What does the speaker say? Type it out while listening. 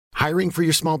Hiring for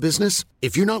your small business?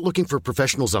 If you're not looking for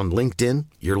professionals on LinkedIn,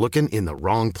 you're looking in the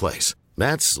wrong place.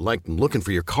 That's like looking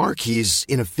for your car keys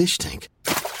in a fish tank.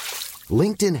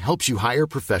 LinkedIn helps you hire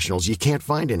professionals you can't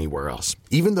find anywhere else,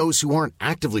 even those who aren't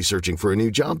actively searching for a new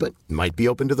job but might be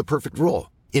open to the perfect role.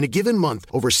 In a given month,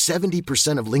 over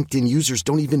 70% of LinkedIn users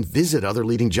don't even visit other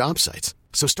leading job sites.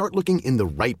 So start looking in the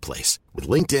right place. With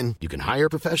LinkedIn, you can hire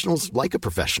professionals like a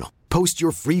professional. Post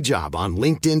your free job on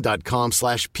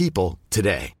linkedin.com/people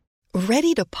today.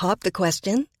 Ready to pop the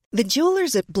question? The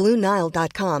jewelers at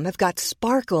BlueNile.com have got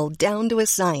sparkle down to a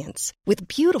science with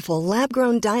beautiful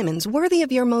lab-grown diamonds worthy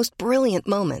of your most brilliant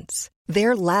moments.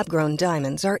 Their lab-grown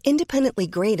diamonds are independently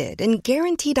graded and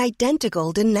guaranteed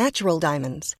identical to natural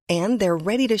diamonds, and they're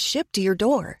ready to ship to your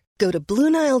door. Go to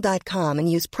BlueNile.com and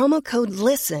use promo code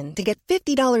LISTEN to get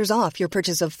 $50 off your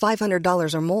purchase of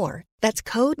 $500 or more. That's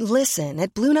code LISTEN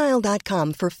at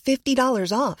BlueNile.com for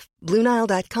 $50 off.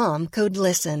 BlueNile.com, code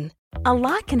LISTEN. A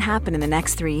lot can happen in the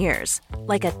next 3 years.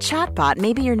 Like a chatbot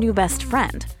may be your new best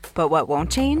friend. But what won't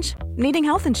change? Needing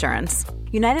health insurance.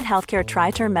 United Healthcare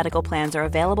Tri-Term Medical Plans are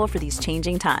available for these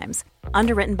changing times.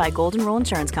 Underwritten by Golden Rule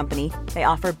Insurance Company, they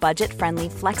offer budget-friendly,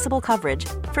 flexible coverage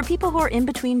for people who are in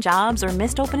between jobs or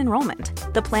missed open enrollment.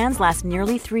 The plans last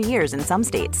nearly 3 years in some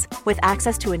states, with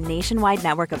access to a nationwide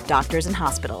network of doctors and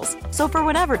hospitals. So for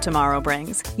whatever tomorrow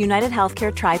brings, United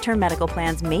Healthcare Tri-Term Medical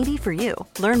Plans may be for you.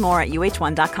 Learn more at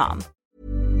uh1.com.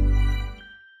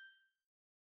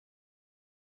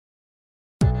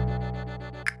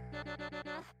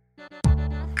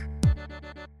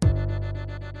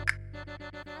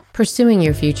 Pursuing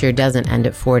your future doesn't end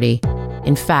at 40.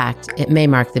 In fact, it may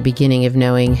mark the beginning of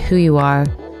knowing who you are,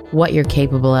 what you're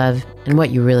capable of, and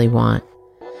what you really want.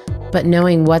 But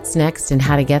knowing what's next and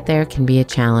how to get there can be a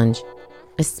challenge,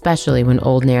 especially when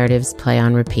old narratives play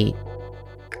on repeat.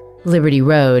 Liberty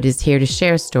Road is here to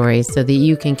share stories so that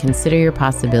you can consider your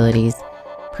possibilities,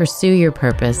 pursue your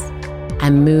purpose,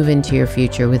 and move into your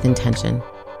future with intention.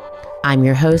 I'm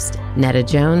your host, Netta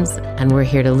Jones, and we're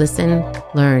here to listen,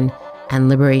 learn, and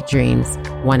liberate dreams,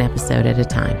 one episode at a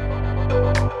time.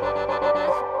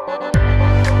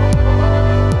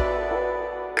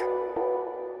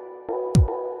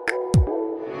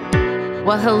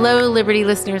 Well, hello, Liberty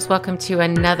listeners. Welcome to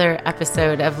another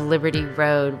episode of Liberty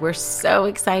Road. We're so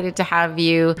excited to have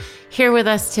you here with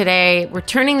us today. We're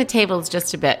turning the tables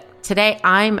just a bit. Today,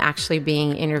 I'm actually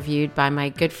being interviewed by my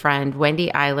good friend, Wendy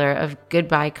Eiler of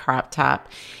Goodbye Crop Top.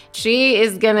 She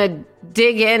is going to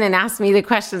dig in and ask me the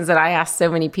questions that I ask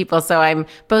so many people. So I'm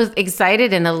both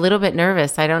excited and a little bit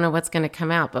nervous. I don't know what's going to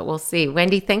come out, but we'll see.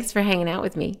 Wendy, thanks for hanging out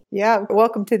with me. Yeah.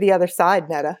 Welcome to the other side,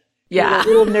 Netta. Yeah. A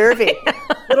little nervy.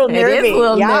 Little nervy. It is a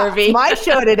little nervy. It's my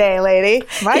show today, lady.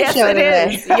 Yes, show it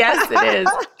today. is. Yes, it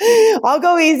is. I'll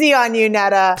go easy on you,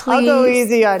 Netta. I'll go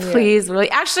easy on you. Please, Willie.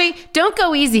 Actually, don't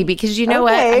go easy because you know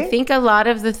what? I think a lot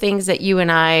of the things that you and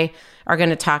I are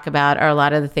going to talk about are a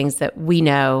lot of the things that we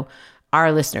know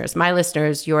our listeners, my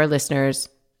listeners, your listeners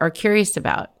are curious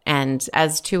about. And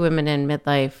as two women in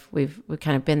midlife, we've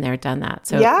kind of been there, done that.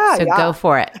 So go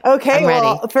for it. Okay.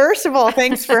 Well, first of all,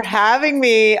 thanks for having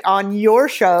me on your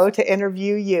show to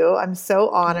interview you. I'm so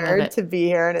honored to be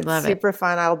here, and it's super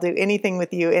fun. I'll do anything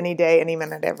with you any day, any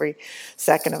minute, every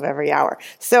second of every hour.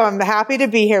 So I'm happy to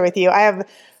be here with you. I have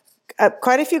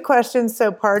quite a few questions,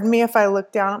 so pardon me if I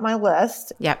look down at my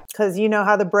list. Yep. Because you know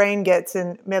how the brain gets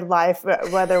in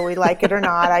midlife, whether we like it or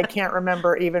not. I can't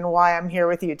remember even why I'm here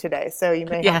with you today, so you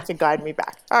may have to guide me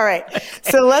back. All right,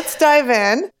 so let's dive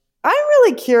in. I'm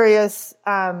really curious,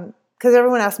 because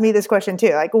everyone asked me this question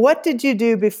too. Like, what did you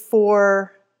do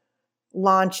before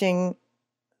launching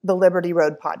the Liberty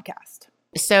Road podcast?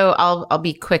 So I'll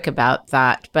be quick about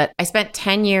that, but I spent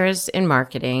 10 years in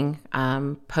marketing,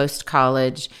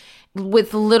 post-college,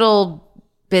 with little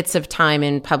bits of time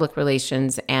in public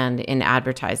relations and in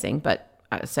advertising, but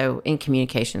so in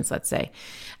communications, let's say,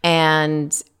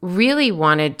 and really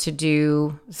wanted to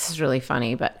do, this is really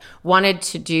funny, but wanted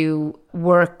to do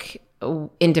work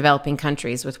in developing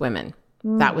countries with women.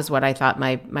 That was what I thought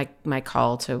my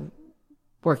call to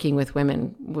working with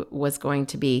women was going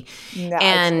to be. No,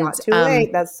 and it's not too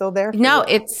late. That's still there. No,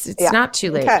 it's not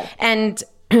too late. Okay. And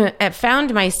I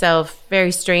found myself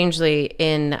very strangely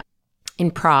in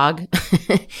Prague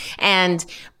and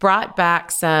brought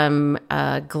back some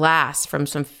glass from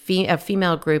a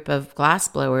female group of glass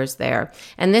blowers there.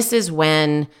 And this is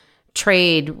when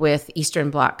trade with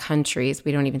Eastern Bloc countries,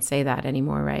 we don't even say that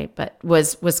anymore, right? But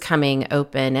was coming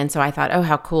open. And so I thought, oh,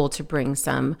 how cool to bring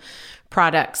some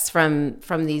products from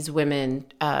these women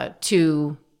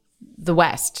to the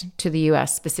West, to the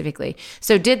US specifically.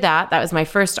 So did that. That was my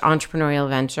first entrepreneurial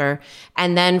venture.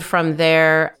 And then from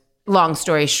there, long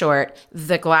story short,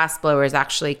 the glassblowers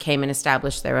actually came and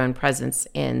established their own presence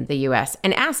in the US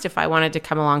and asked if I wanted to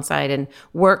come alongside and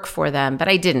work for them, but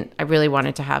I didn't. I really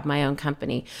wanted to have my own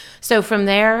company. So from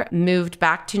there, moved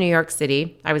back to New York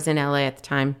City. I was in LA at the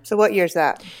time. So what year is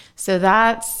that? So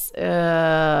that's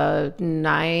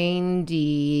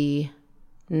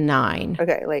 99.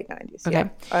 Okay, late 90s. Okay. Yeah.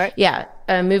 All right. Yeah.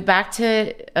 Moved back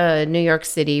to New York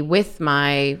City with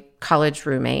my college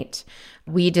roommate.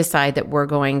 We decide that we're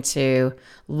going to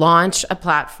launch a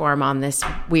platform on this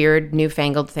weird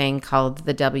newfangled thing called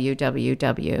the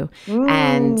WWW.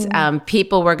 And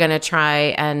people were going to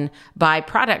try and buy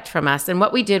product from us. And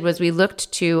what we did was we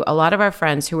looked to a lot of our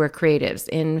friends who were creatives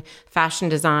in fashion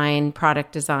design,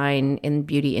 product design, in the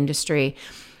beauty industry,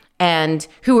 and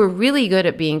who were really good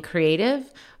at being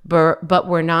creative, but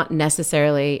were not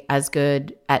necessarily as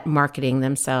good at marketing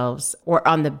themselves or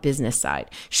on the business side.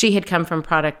 She had come from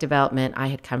product development. I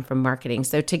had come from marketing.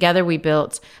 So together we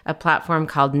built a platform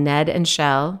called Ned and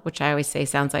Shell, which I always say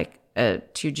sounds like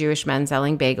two Jewish men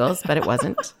selling bagels, but it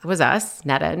wasn't. It was us,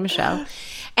 Netta and Michelle.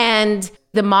 And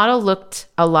the model looked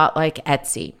a lot like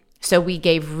Etsy. So we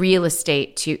gave real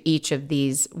estate to each of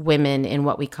these women in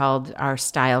what we called our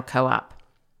style co-op.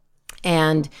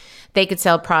 And they could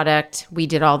sell product. We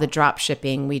did all the drop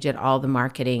shipping. We did all the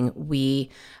marketing. We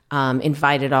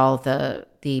invited all the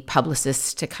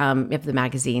publicists to come of the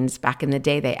magazines. Back in the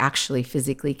day, they actually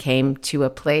physically came to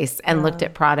a place and looked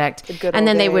at product. And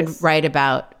then they would write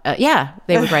about, they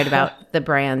would write about the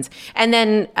brands. And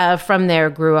then from there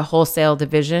grew a wholesale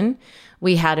division.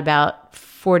 We had about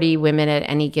 40 women at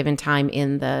any given time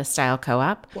in the style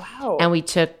co-op. Wow. And we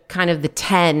took kind of the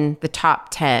top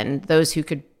 10, those who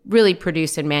could really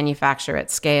produce and manufacture at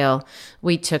scale.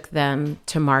 We took them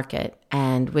to market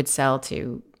and would sell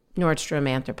to Nordstrom,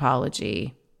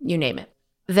 Anthropologie, you name it.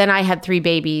 Then I had 3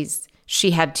 babies.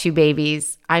 She had 2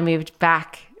 babies. I moved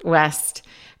back west,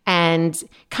 and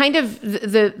kind of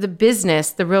the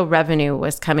business, the real revenue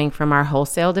was coming from our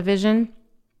wholesale division.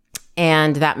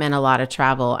 And that meant a lot of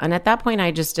travel. And at that point,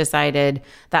 I just decided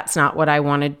that's not what I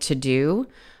wanted to do,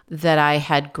 that I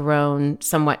had grown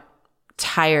somewhat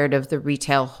tired of the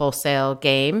retail wholesale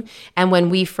game. And when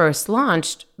we first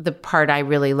launched, the part I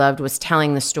really loved was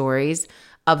telling the stories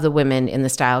of the women in the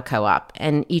style co-op.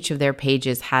 And each of their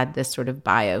pages had this sort of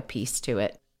bio piece to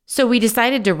it. So we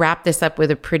decided to wrap this up with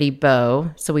a pretty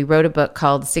bow. So we wrote a book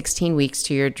called 16 Weeks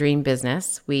to Your Dream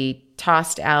Business. We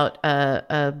tossed out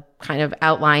a kind of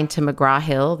outline to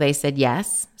McGraw-Hill. They said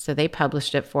yes. So they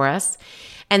published it for us.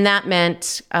 And that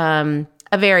meant a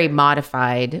very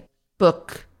modified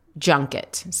book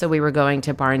junket. So we were going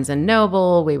to Barnes and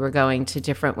Noble, we were going to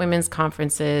different women's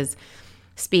conferences,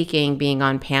 speaking, being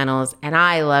on panels, and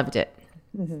I loved it.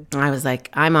 Mm-hmm. I was like,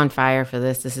 I'm on fire for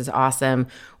this. This is awesome.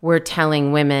 We're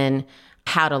telling women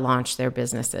how to launch their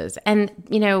businesses. And,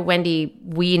 you know, Wendy,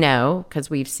 we know, because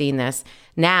we've seen this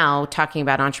now, talking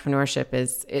about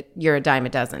entrepreneurship you're a dime a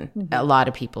dozen. Mm-hmm. A lot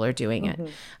of people are doing it.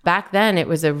 Back then, it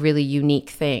was a really unique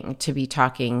thing to be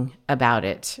talking about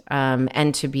it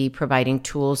and to be providing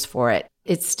tools for it.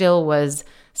 It still was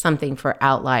something for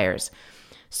outliers.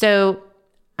 So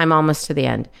I'm almost to the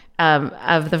end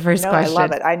of the first question. I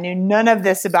love it. I knew none of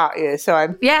this about you, so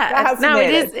I'm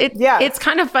fascinated. It's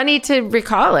kind of funny to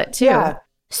recall it too. Yeah.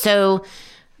 So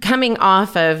coming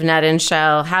off of Ned and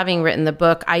Shell, having written the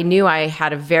book, I knew I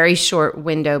had a very short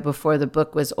window before the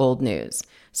book was old news.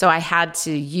 So I had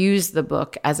to use the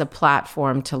book as a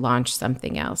platform to launch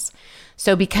something else.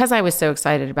 So because I was so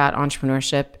excited about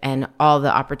entrepreneurship and all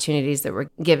the opportunities that were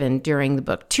given during the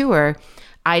book tour,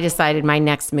 I decided my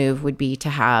next move would be to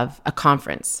have a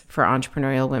conference for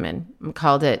entrepreneurial women. I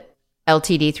called it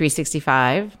LTD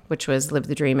 365, which was Live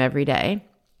the Dream Every Day.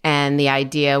 And the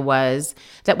idea was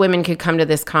that women could come to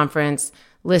this conference,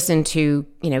 listen to,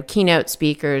 keynote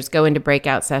speakers, go into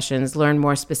breakout sessions, learn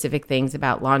more specific things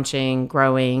about launching,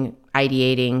 growing,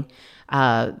 ideating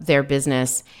their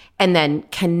business, and then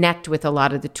connect with a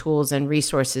lot of the tools and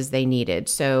resources they needed.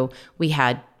 So we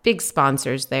had big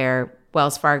sponsors there.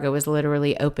 Wells Fargo was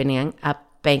literally opening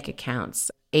up bank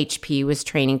accounts. HP was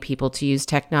training people to use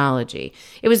technology.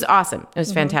 It was awesome. It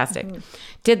was fantastic.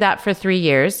 Did that for 3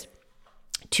 years,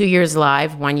 2 years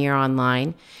live, 1 year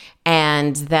online.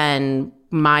 And then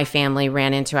my family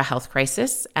ran into a health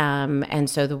crisis. And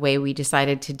so the way we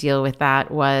decided to deal with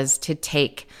that was to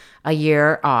take a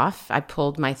year off. I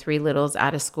pulled my 3 littles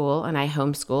out of school and I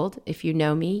homeschooled. If you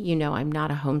know me, you know I'm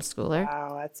not a homeschooler.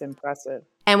 Wow, that's impressive.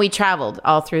 And we traveled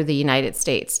all through the United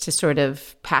States to sort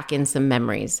of pack in some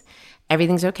memories.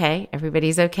 Everything's okay.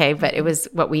 Everybody's okay. But it was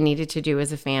what we needed to do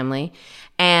as a family.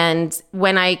 And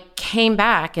when I came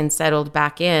back and settled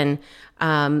back in,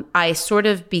 I sort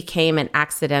of became an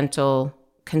accidental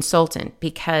consultant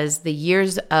because the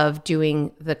years of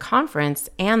doing the conference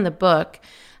and the book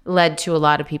led to a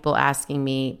lot of people asking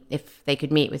me if they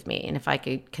could meet with me and if I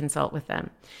could consult with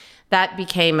them. That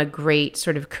became a great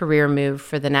sort of career move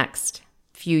for the next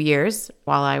few years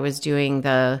while I was doing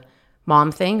the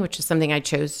mom thing, which is something I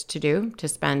chose to do, to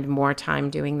spend more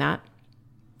time doing that.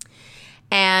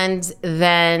 And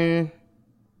then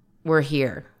we're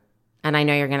here. And I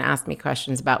know you're going to ask me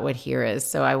questions about what here is,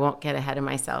 so I won't get ahead of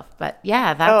myself. But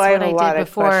yeah, that's what I did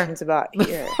before. Questions about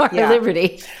here. Yeah.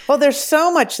 Liberty. Well, there's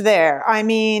so much there. I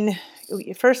mean,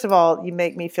 first of all, you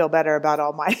make me feel better about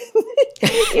all my,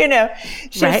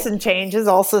 shifts and changes.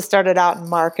 Also started out in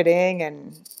marketing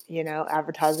and,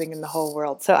 advertising in the whole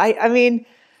world. So I mean,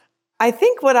 I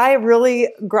think what I really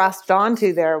grasped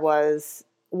onto there was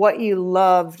what you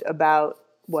loved about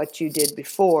what you did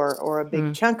before, or a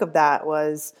big chunk of that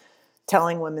was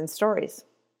telling women's stories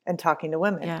and talking to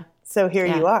women. Yeah. So here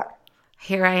you are.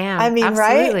 Here I am. I mean,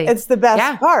 Absolutely. Right? It's the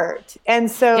best part.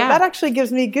 And so that actually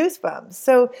gives me goosebumps.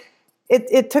 So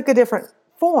it took a different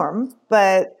form,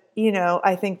 but,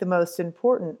 I think the most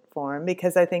important form,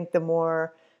 because I think the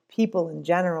more people in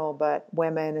general, but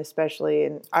women, especially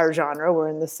in our genre, we're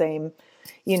in the same,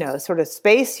 sort of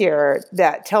space here,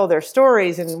 that tell their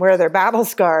stories and wear their battle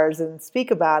scars and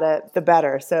speak about it, the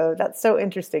better. So that's so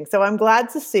interesting. So I'm glad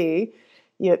to see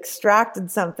you extracted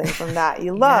something from that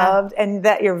you loved and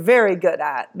that you're very good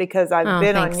at, because I've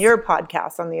been on your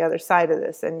podcast on the other side of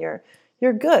this, and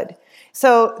you're good.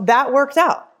 So that worked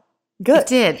out. Good. It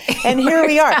did. And here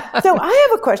we are. So I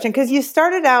have a question, because you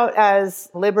started out as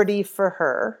Liberty for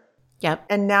Her. Yep.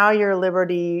 And now you're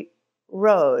Liberty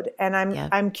Road. And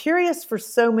I'm curious for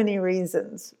so many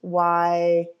reasons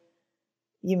why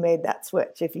you made that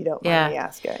switch, if you don't mind me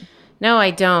asking. No,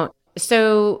 I don't.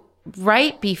 So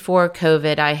right before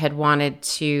COVID, I had wanted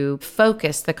to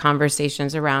focus the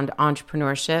conversations around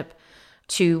entrepreneurship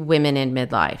to women in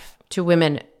midlife, to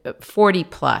women 40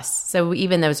 plus. So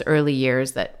even those early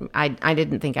years that I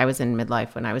didn't think I was in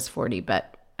midlife when I was 40,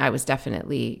 but I was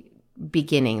definitely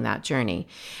beginning that journey.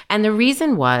 And the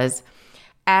reason was,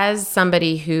 as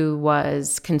somebody who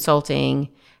was consulting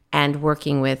and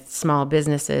working with small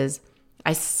businesses,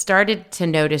 I started to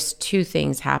notice 2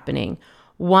 things happening.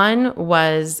 One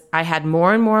was I had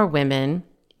more and more women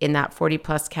in that 40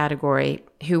 plus category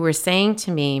who were saying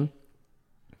to me,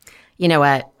 you know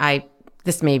what,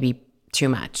 this may be too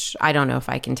much. I don't know if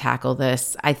I can tackle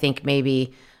this. I think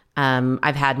maybe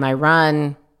I've had my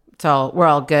run. We're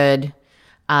all good.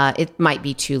 It might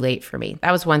be too late for me.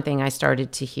 That was one thing I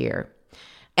started to hear.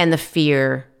 And the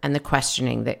fear and the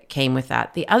questioning that came with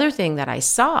that. The other thing that I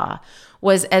saw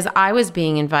was, as I was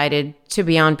being invited to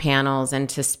be on panels and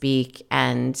to speak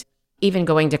and even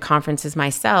going to conferences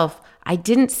myself, I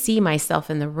didn't see myself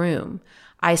in the room.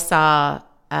 I saw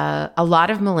a lot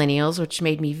of millennials, which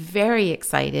made me very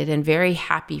excited and very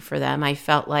happy for them. I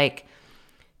felt like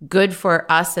good for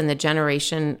us and the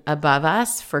generation above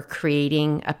us for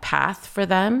creating a path for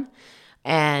them.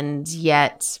 And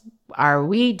yet, are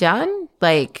we done?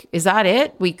 Like, is that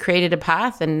it? We created a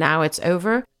path and now it's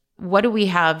over? What do we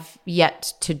have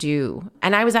yet to do?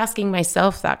 And I was asking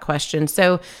myself that question.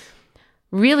 So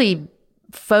really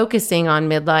focusing on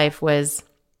midlife was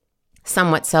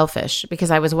somewhat selfish, because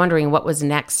I was wondering what was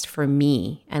next for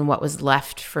me and what was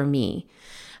left for me.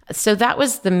 So that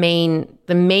was the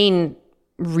main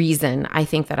reason I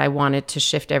think that I wanted to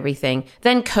shift everything.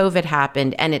 Then COVID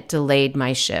happened and it delayed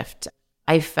my shift.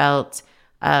 I felt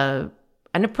an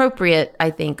appropriate, I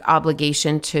think,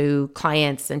 obligation to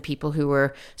clients and people who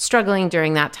were struggling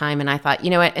during that time. And I thought,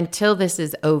 you know what, until this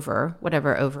is over,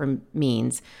 whatever over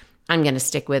means, I'm going to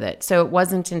stick with it. So it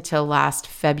wasn't until last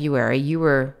February, you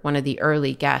were one of the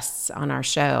early guests on our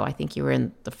show. I think you were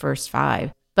in the first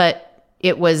 5. But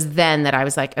it was then that I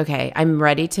was like, okay, I'm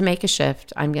ready to make a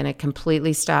shift. I'm going to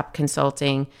completely stop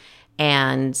consulting.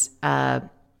 And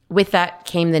with that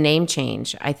came the name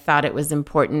change. I thought it was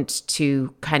important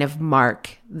to kind of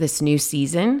mark this new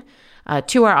season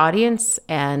to our audience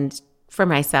and for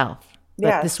myself.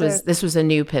 But this was a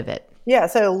new pivot. Yeah,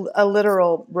 so a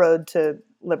literal road to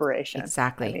liberation.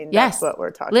 Exactly. I mean, yes. That's what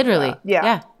we're talking Literally.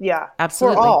 about. Yeah.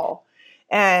 Absolutely. For all.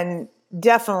 And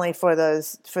definitely for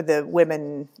the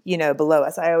women, below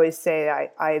us. I always say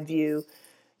I view,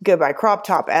 go by crop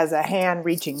top as a hand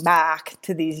reaching back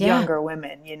to these younger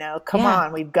women, come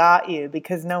on, we've got you,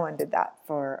 because no one did that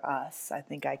for us. I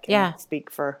think I can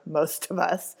speak for most of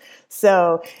us.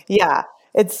 So yeah,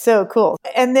 it's so cool.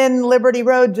 And then Liberty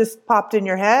Road just popped in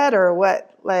your head, or what?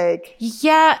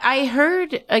 Yeah, I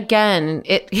heard, again,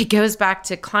 it goes back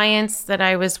to clients that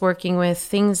I was working with,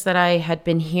 things that I had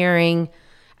been hearing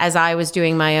as I was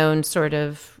doing my own sort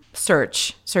of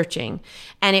searching.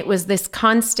 And it was this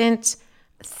constant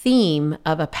theme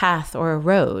of a path or a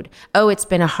road. Oh, it's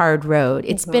been a hard road.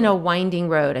 It's been a winding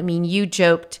road. I mean, you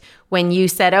joked when you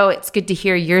said, oh, it's good to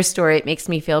hear your story. It makes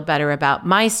me feel better about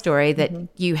my story that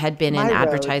you had been in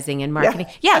advertising and marketing.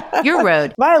 Yeah, your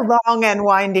road. My long and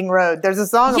winding road. There's a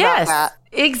song about that.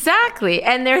 Exactly.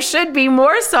 And there should be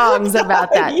more songs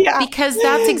about that because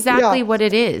that's exactly what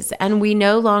it is. And we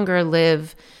no longer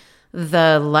live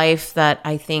the life that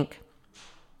I think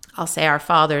I'll say our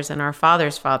fathers and our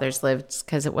fathers' fathers lived,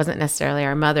 because it wasn't necessarily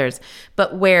our mothers,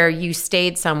 but where you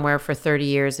stayed somewhere for 30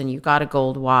 years and you got a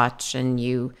gold watch and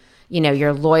you know,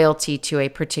 your loyalty to a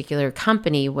particular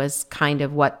company was kind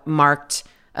of what marked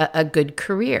a good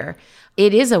career.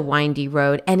 It is a windy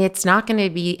road, and it's not going to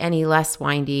be any less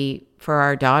windy for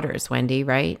our daughters, Wendy,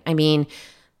 right? I mean,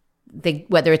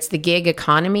 whether it's the gig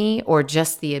economy or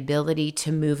just the ability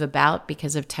to move about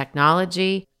because of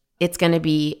technology, it's going to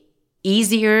be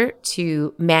easier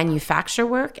to manufacture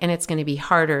work, and it's going to be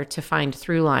harder to find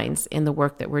through lines in the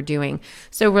work that we're doing.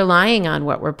 So relying on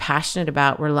what we're passionate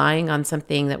about, relying on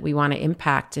something that we want to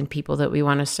impact and people that we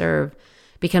want to serve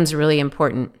becomes really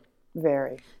important.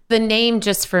 Very. The name,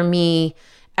 just for me,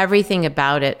 everything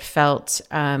about it felt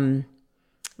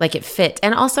like it fit.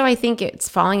 And also I think it's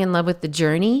falling in love with the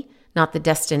journey, not the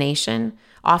destination.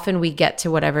 Often we get to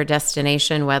whatever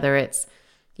destination, whether it's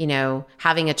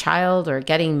having a child or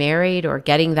getting married or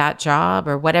getting that job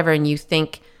or whatever, and you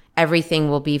think everything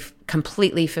will be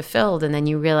completely fulfilled, and then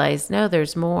you realize, no,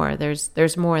 there's more.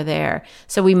 There's more there.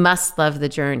 So we must love the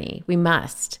journey. We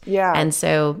must. Yeah. And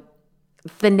so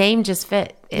the name just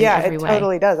fit in every way. Yeah, it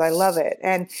totally does. I love it.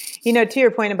 And, to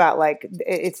your point about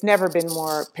it's never been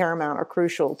more paramount or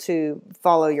crucial to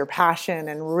follow your passion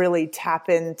and really tap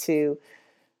into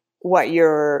what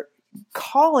your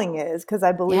calling is, because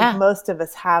I believe most of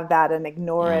us have that and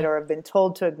ignore it, or have been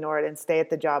told to ignore it and stay at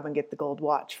the job and get the gold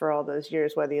watch for all those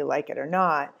years, whether you like it or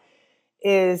not.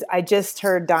 I just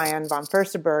heard Diane von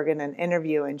Furstenberg in an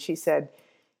interview, and she said,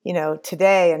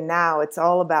 today and now it's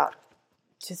all about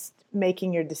just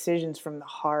making your decisions from the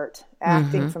heart,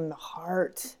 acting from the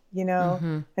heart,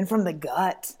 and from the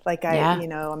gut.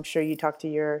 I'm sure you talk to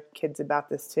your kids about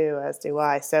this too, as do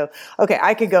I. So, okay,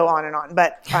 I could go on and on,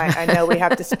 but I know we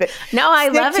have to No, I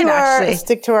love it, actually.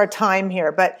 Stick to our time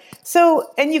here. But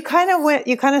so, and you kind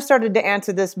of started to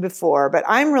answer this before, but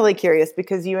I'm really curious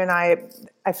because you and I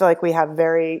feel like we have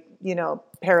very,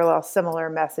 parallel, similar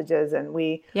messages, and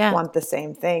we want the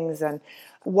same things. And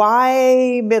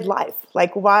why midlife?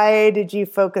 Why did you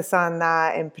focus on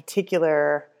that in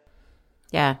particular?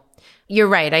 Yeah, you're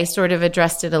right. I sort of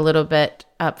addressed it a little bit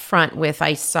up front with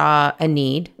I saw a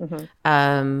need.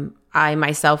 I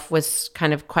myself was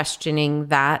kind of questioning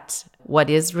that, what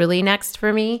is really next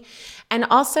for me? And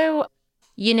also,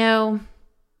 I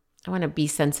want to be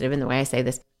sensitive in the way I say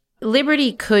this.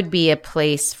 Liberty could be a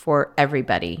place for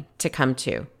everybody to come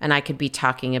to. And I could be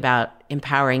talking about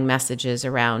empowering messages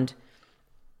around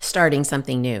starting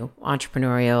something new,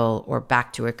 entrepreneurial or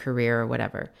back to a career or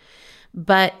whatever.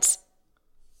 But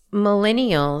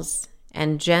millennials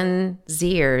and Gen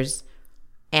Zers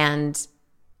and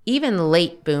even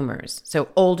late boomers, so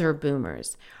older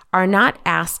boomers, are not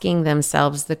asking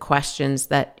themselves the questions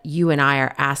that you and I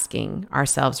are asking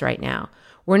ourselves right now.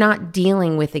 We're not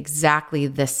dealing with exactly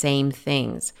the same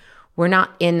things. We're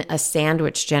not in a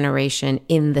sandwich generation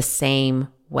in the same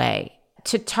way.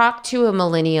 To talk to a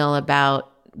millennial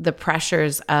about the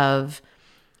pressures of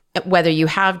whether you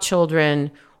have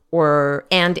children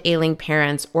and ailing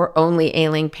parents, or only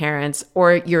ailing parents,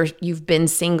 or you've been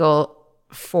single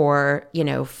for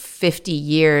 50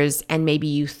 years and maybe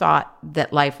you thought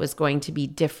that life was going to be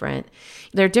different.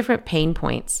 There are different pain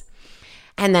points,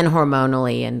 and then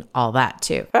hormonally and all that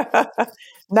too.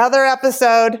 Another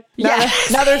episode,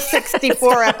 another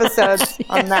 64 episodes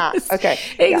on that. Okay.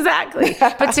 Exactly.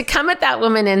 But to come at that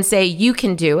woman and say, you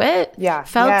can do it,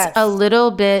 felt a little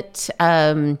bit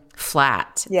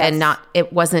flat and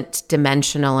it wasn't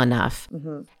dimensional enough.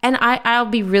 And I'll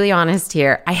be really honest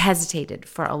here. I hesitated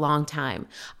for a long time.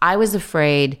 I was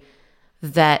afraid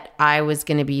that I was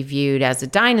going to be viewed as a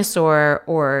dinosaur,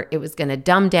 or it was going to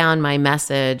dumb down my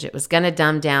message. It was going to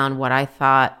dumb down what I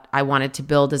thought I wanted to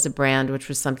build as a brand, which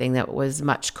was something that was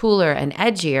much cooler and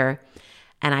edgier.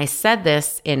 And I said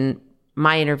this in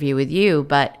my interview with you,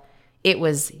 but it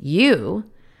was you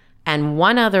and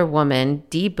one other woman,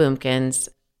 Dee Boomkins,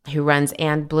 who runs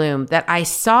And Bloom, that I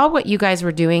saw what you guys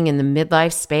were doing in the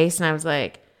midlife space. And I was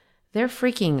like, they're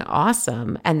freaking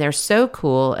awesome. And they're so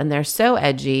cool and they're so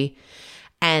edgy.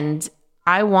 And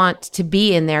I want to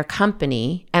be in their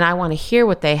company and I want to hear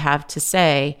what they have to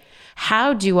say.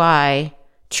 How do I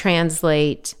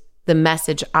translate the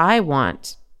message I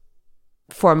want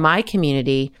for my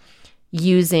community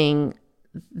using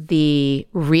the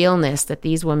realness that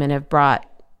these women have brought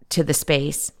to the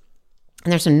space?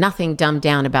 And there's nothing dumbed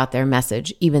down about their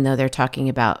message, even though they're talking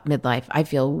about midlife. I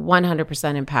feel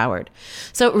 100% empowered.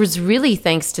 So it was really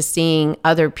thanks to seeing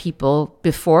other people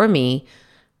before me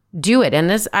do it. And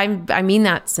this, I mean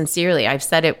that sincerely. I've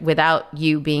said it without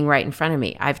you being right in front of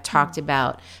me. I've talked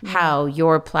about how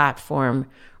your platform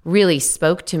really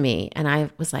spoke to me. And I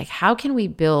was like, how can we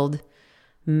build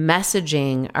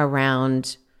messaging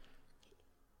around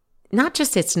not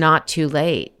just it's not too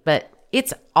late, but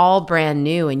it's all brand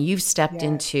new and you've stepped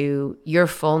into your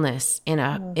fullness in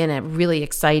a really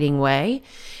exciting way.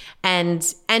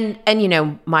 And you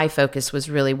know, my focus was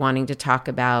really wanting to talk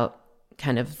about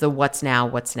kind of the what's now,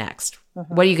 what's next.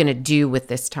 What are you going to do with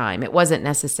this time? It wasn't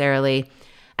necessarily,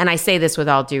 and I say this with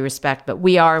all due respect, but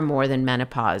we are more than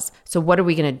menopause. So what are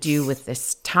we going to do with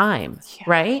this time,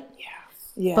 right?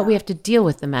 Yeah. But we have to deal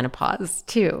with the menopause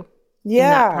too. In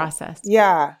that process.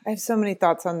 Yeah. I have so many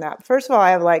thoughts on that. First of all, I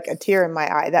have like a tear in my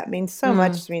eye. That means so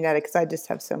much to me, Netta, because I just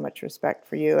have so much respect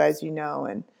for you, as you know,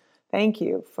 and thank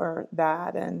you for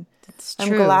that. And I'm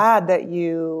glad that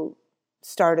you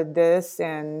started this,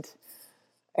 and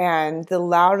the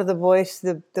louder the voice,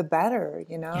 the better,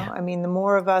 you know? Yeah. I mean, the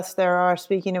more of us there are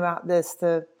speaking about this,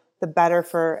 the better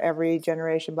for every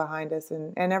generation behind us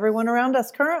and everyone around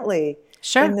us currently.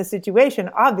 In the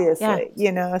situation, obviously,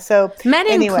 you know, so men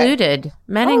included,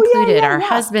 our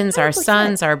husbands, 100%. Our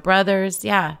sons, our brothers.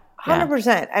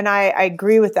 100%. And I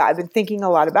agree with that. I've been thinking a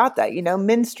lot about that. You know,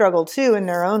 men struggle too in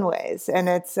their own ways. And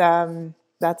it's,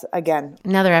 that's again,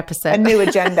 another episode, a new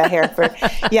agenda here for,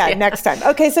 next time.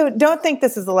 Okay. So don't think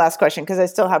this is the last question because I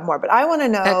still have more, but I want to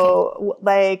know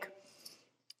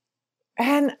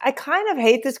and I kind of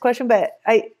hate this question, but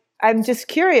I'm just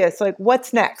curious, like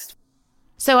what's next?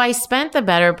 So I spent the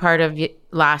better part of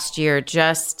last year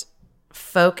just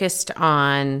focused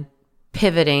on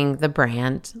pivoting the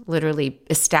brand, literally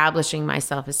establishing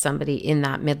myself as somebody in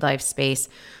that midlife space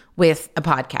with a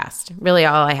podcast. Really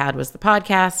all I had was the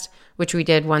podcast, which we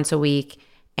did once a week,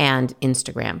 and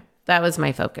Instagram. That was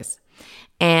my focus.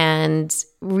 And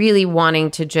really wanting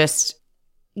to just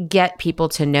get people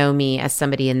to know me as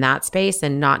somebody in that space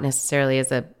and not necessarily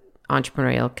as an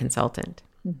entrepreneurial consultant.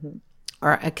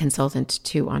 Or a consultant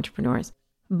to entrepreneurs.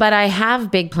 But I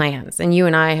have big plans, and you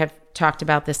and I have talked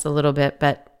about this a little bit,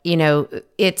 but you know,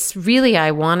 it's really, I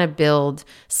want to build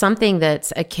something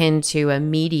that's akin to a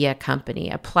media company,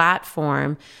 a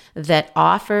platform that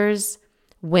offers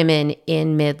women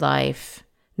in midlife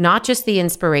not just the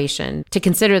inspiration to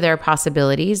consider their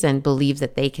possibilities and believe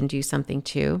that they can do something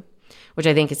too, which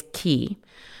I think is key,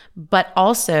 but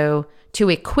also to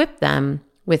equip them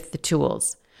with the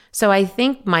tools. So I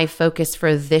think my focus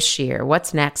for this year,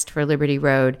 what's next for Liberty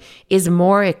Road, is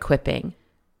more equipping.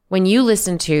 When you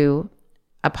listen to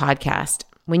a podcast,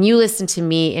 when you listen to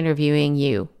me interviewing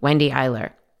you, Wendy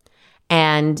Eiler,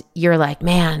 and you're like,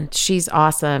 man, she's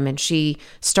awesome. And she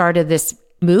started this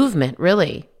movement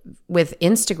really with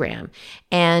Instagram.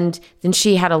 And then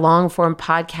she had a long form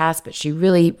podcast, but she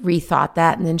really rethought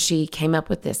that. And then she came up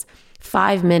with this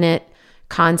 5-minute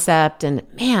concept. And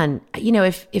man, you know,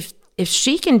 if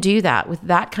she can do that with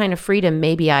that kind of freedom,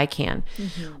 maybe I can.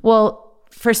 Well,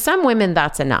 for some women,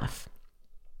 that's enough.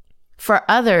 For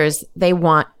others, they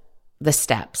want the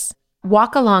steps.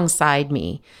 Walk alongside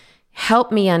me.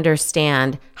 Help me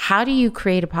understand, how do you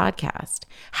create a podcast?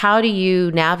 How do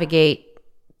you navigate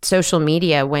social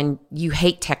media when you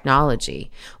hate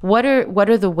technology? What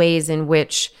are the ways in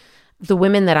which the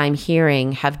women that I'm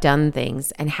hearing have done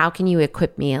things, and how can you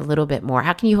equip me a little bit more?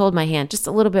 How can you hold my hand just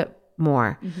a little bit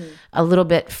more, a little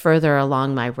bit further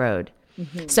along my road?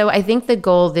 So I think the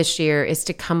goal this year is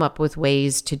to come up with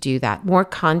ways to do that. More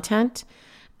content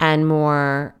and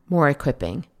more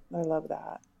equipping. I love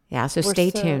that. Yeah, so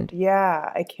stay tuned.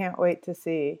 Yeah, I can't wait to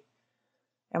see.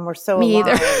 And we're so Me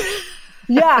aligned. either.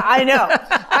 Yeah, I know.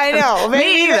 I know.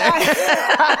 Me either.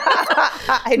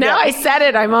 I know. Now I said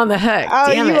it. I'm on the hook.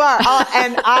 Oh, Damn you it. are.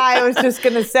 And I was just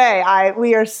going to say,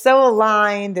 we are so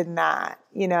aligned in that,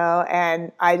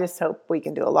 and I just hope we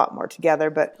can do a lot more together,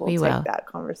 but we'll take that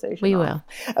conversation. We will.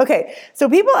 Okay. So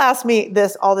people ask me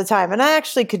this all the time, and I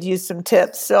actually could use some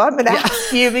tips. So I'm going to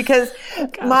ask you because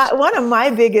one of my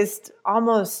biggest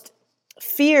almost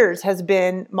fears has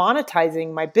been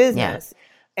monetizing my business.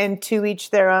 And to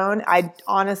each their own. I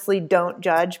honestly don't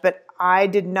judge, but I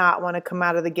did not want to come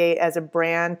out of the gate as a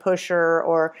brand pusher,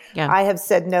 or I have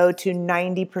said no to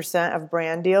 90% of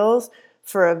brand deals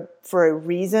for a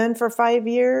reason for 5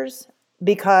 years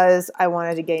because I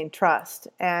wanted to gain trust.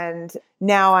 And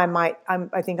now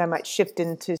I think I might shift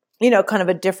into, kind of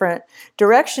a different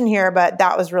direction here, but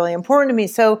that was really important to me.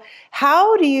 So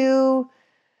how do you,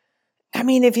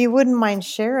 if you wouldn't mind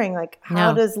sharing,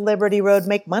 how does Liberty Road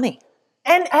make money?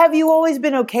 And have you always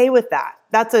been okay with that?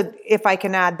 If I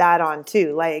can add that on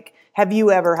too, have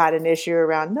you ever had an issue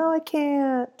around, no, I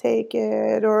can't take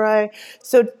it,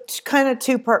 so kind of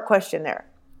 2-part question there.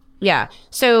 Yeah.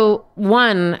 So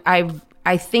one,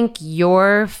 I think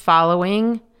your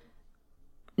following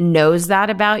knows that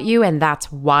about you, and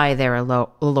that's why they're a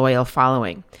loyal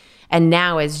following. And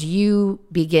now as you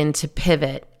begin to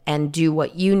pivot and do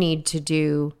what you need to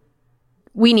do,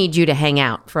 we need you to hang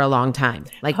out for a long time.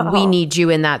 We need you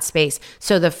in that space.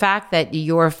 So the fact that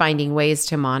you're finding ways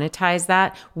to monetize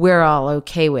that, we're all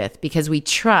okay with, because we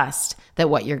trust that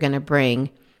what you're going to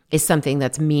bring is something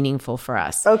that's meaningful for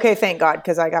us. Okay, thank God,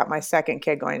 because I got my second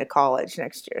kid going to college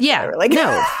next year. Yeah, so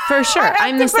no, for sure.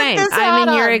 I'm the same. I'm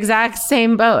in your exact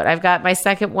same boat. I've got my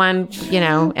second one,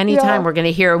 anytime we're going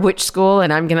to hear which school,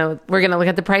 and we're going to look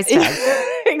at the price tag.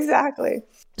 Exactly.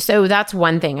 So that's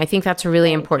one thing. I think that's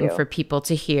really important for people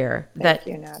to hear, that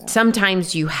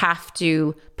sometimes you have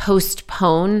to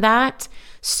postpone that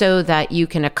so that you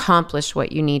can accomplish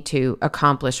what you need to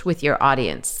accomplish with your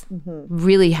audience.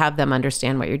 Really have them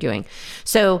understand what you're doing.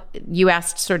 So you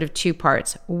asked sort of 2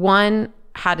 parts. One,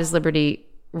 how does Liberty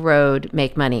Road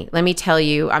make money? Let me tell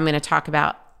you, I'm going to talk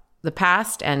about the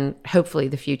past and hopefully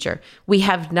the future. We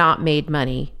have not made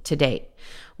money to date.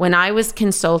 When I was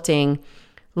consulting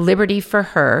Liberty for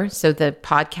Her, so the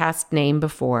podcast name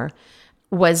before,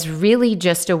 was really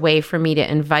just a way for me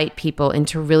to invite people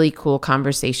into really cool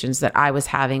conversations that I was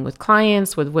having with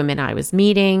clients, with women I was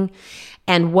meeting.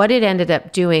 And what it ended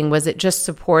up doing was it just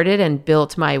supported and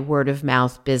built my word of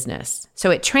mouth business. So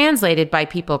it translated by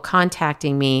people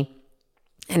contacting me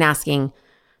and asking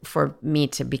for me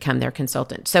to become their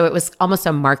consultant. So it was almost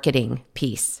a marketing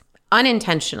piece,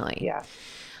 unintentionally. Yeah.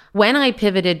 When I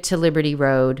pivoted to Liberty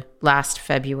Road last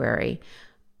February,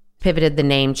 pivoted the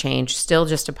name change, still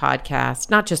just a podcast,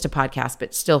 not just a podcast,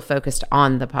 but still focused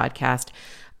on the podcast,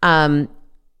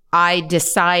 I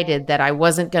decided that I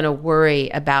wasn't going to worry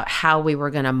about how we were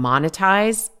going to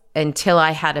monetize until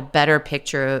I had a better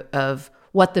picture of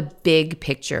what the big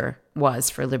picture was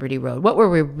for Liberty Road. What were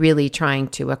we really trying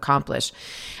to accomplish?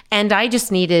 And I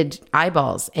just needed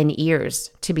eyeballs and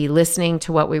ears to be listening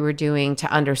to what we were doing,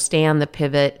 to understand the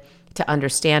pivot, to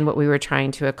understand what we were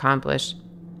trying to accomplish.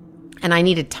 And I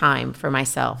needed time for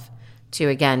myself to,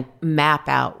 again, map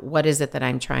out what is it that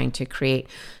I'm trying to create.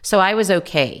 So I was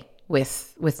okay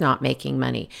with not making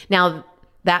money. Now,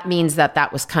 that means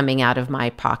that was coming out of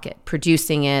my pocket,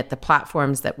 producing it, the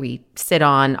platforms that we sit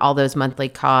on, all those monthly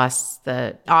costs,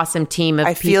 the awesome team of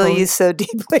people. I feel you so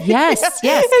deeply. Yes.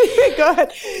 Go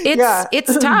ahead.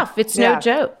 It's tough. It's no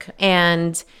joke.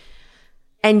 And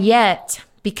yet,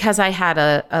 because I had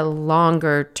a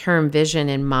longer term vision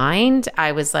in mind,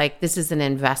 I was like, this is an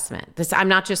investment. I'm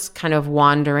not just kind of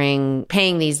wandering,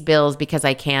 paying these bills because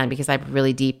I can, because I have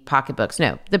really deep pocketbooks.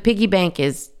 No, the piggy bank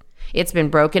it's been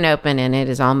broken open and it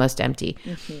is almost empty.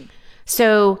 Mm-hmm.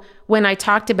 So when I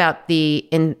talked about the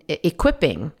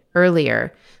equipping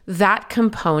earlier, that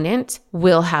component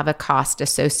will have a cost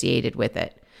associated with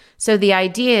it. So the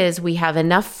idea is we have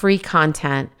enough free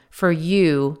content for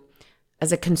you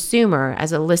as a consumer,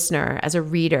 as a listener, as a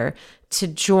reader, to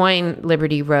join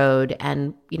Liberty Road.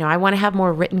 And, I want to have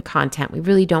more written content. We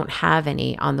really don't have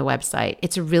any on the website.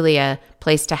 It's really a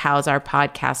place to house our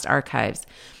podcast archives.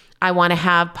 I want to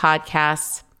have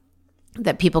podcasts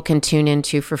that people can tune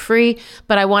into for free,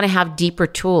 but I want to have deeper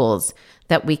tools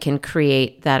that we can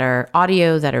create that are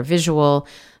audio, that are visual,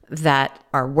 that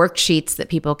are worksheets that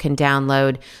people can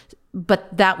download,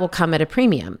 but that will come at a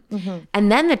premium. Mm-hmm.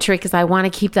 And then the trick is I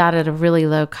want to keep that at a really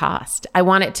low cost. I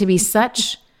want it to be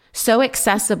so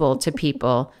accessible to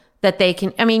people that they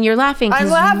can, I mean, you're laughing. I'm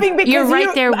laughing because you're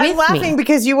right there with me. I'm laughing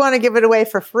because you want to give it away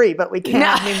for free, but we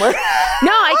can't anymore.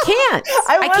 No, I can't.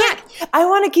 I can't. I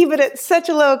want to keep it at such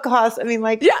a low cost. I mean,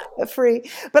 like free,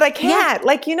 but I can't.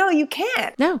 Like, you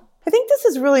can't. No. I think this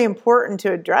is really important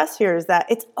to address here is that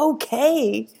it's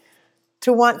okay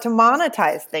to want to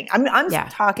monetize things. I'm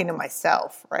talking to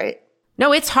myself, right?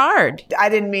 No, it's hard. I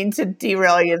didn't mean to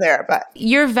derail you there, but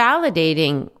you're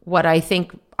validating what I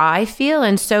think I feel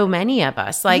and so many of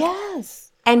us. Like,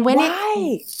 yes. And when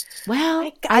why?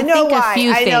 I know think why. A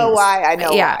few things. I know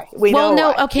why. We know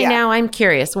why. Okay, now I'm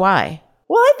curious. Why?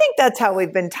 Well, I think that's how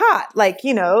we've been taught. Like,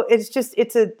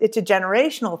 it's a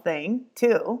generational thing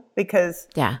too, because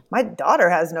my daughter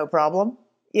has no problem,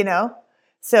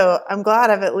 So I'm glad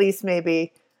I've at least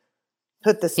maybe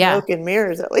put the smoke and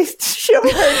mirrors, at least to show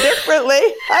her differently.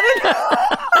 I don't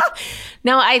know.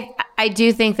 No, I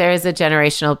do think there is a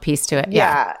generational piece to it.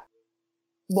 Yeah.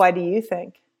 Why do you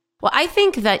think? Well, I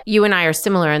think that you and I are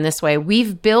similar in this way.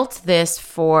 We've built this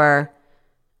for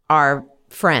our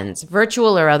friends,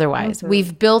 virtual or otherwise. Mm-hmm.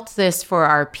 We've built this for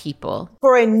our people.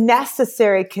 For a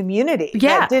necessary community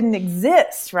that didn't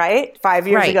exist, right? 5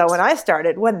 years ago when I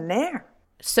started, wasn't there.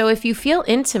 So if you feel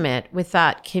intimate with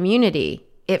that community,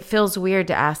 it feels weird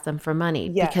to ask them for money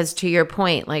because to your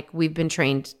point, like we've been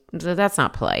trained, that's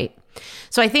not polite.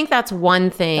 So I think that's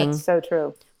one thing. That's so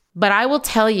true. But I will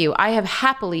tell you, I have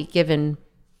happily given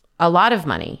a lot of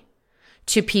money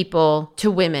to people, to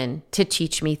women, to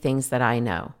teach me things that I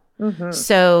know. Mm-hmm.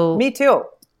 So me too.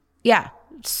 Yeah.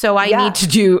 So I need to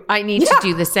do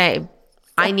the same.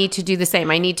 I need to do the same.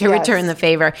 I need to return the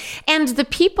favor. And the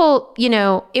people,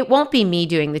 it won't be me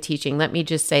doing the teaching. Let me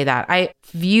just say that. I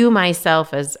view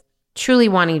myself as truly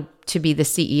wanting to be the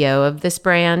CEO of this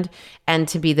brand and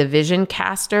to be the vision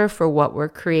caster for what we're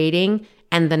creating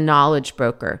and the knowledge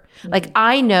broker. Mm-hmm. Like,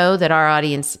 I know that our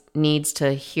audience needs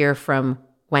to hear from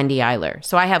Wendy Eiler.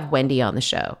 So I have Wendy on the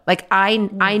show. Like, I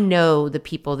know the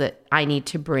people that I need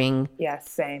to bring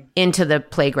into the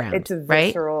playground. It's a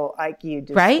visceral, like you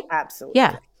just, right? Absolutely.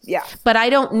 Yeah. Yeah. But I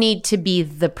don't need to be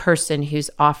the person who's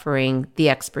offering the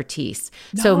expertise.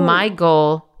 No. So my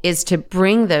goal is to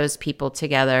bring those people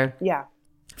together. Yeah.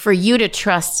 For you to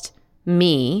trust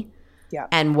me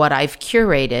and what I've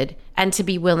curated and to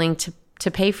be willing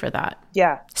to pay for that.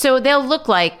 Yeah. So they'll look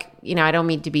like, I don't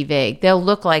mean to be vague. They'll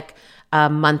look like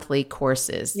monthly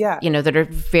courses, that are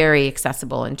very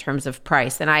accessible in terms of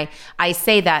price. And I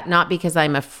say that not because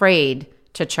I'm afraid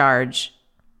to charge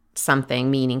something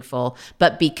meaningful,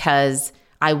 but because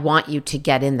I want you to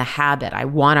get in the habit. I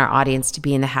want our audience to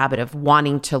be in the habit of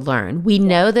wanting to learn. We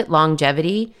know that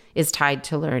longevity is tied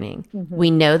to learning. Mm-hmm.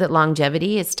 We know that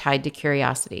longevity is tied to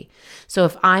curiosity. So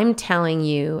if I'm telling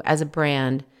you as a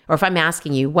brand, or if I'm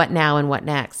asking you what now and what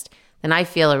next, then I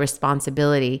feel a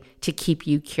responsibility to keep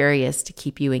you curious, to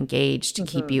keep you engaged, to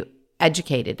keep you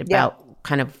educated about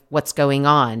kind of what's going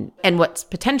on and what's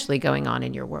potentially going on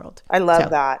in your world. I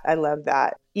love that. I love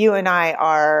that. You and I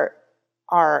are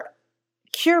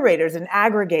curators and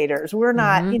aggregators. We're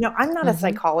not, I'm not a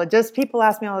psychologist. People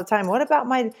ask me all the time, what about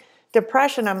my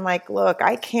depression? I'm like, look,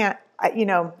 I can't,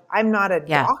 I'm not a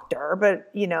doctor,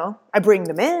 but, I bring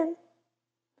them in.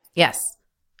 Yes.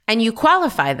 And you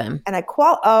qualify them. And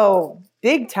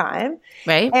big time.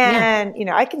 Right. And,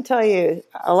 I can tell you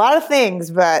a lot of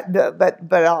things, but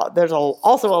there's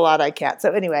also a lot I can't.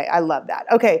 So anyway, I love that.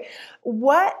 Okay.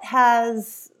 What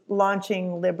has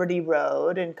launching Liberty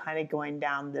Road and kind of going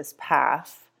down this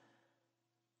path,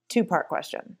 2-part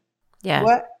question.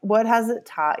 Yeah. What has it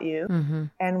taught you? Mm-hmm.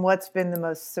 And what's been the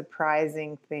most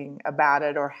surprising thing about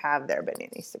it, or have there been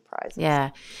any surprises? Yeah.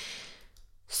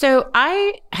 So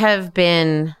I've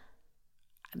learned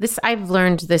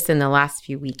this in the last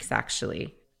few weeks,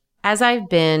 actually. As I've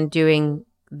been doing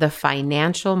the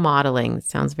financial modeling, it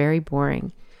sounds very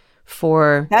boring,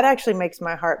 that actually makes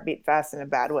my heart beat fast in a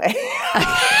bad way.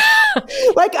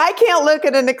 Like, I can't look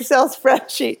at an Excel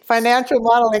spreadsheet, financial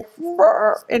modeling.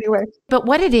 Anyway. But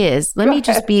what it is, let me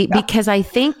just be, because I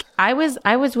think I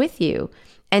was with you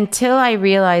until I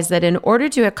realized that in order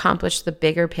to accomplish the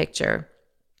bigger picture,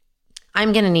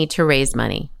 I'm going to need to raise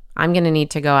money. I'm going to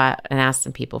need to go out and ask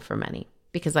some people for money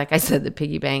because, like I said, the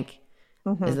piggy bank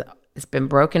it's been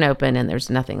broken open and there's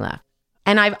nothing left.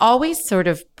 And I've always sort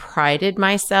of prided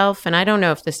myself, and I don't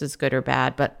know if this is good or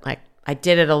bad, but like, I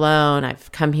did it alone.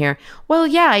 I've come here. Well,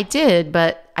 yeah, I did,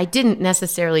 but I didn't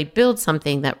necessarily build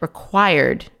something that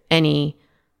required any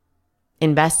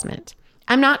investment.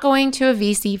 I'm not going to a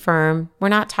VC firm. We're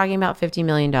not talking about $50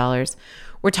 million.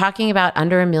 We're talking about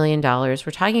under $1 million. We're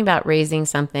talking about raising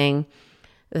something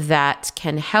that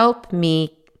can help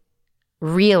me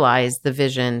realize the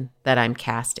vision that I'm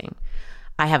casting.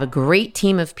 I have a great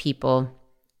team of people.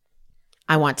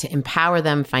 I want to empower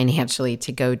them financially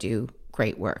to go do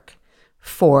great work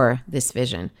for this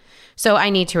vision. So I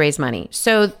need to raise money.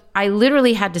 So I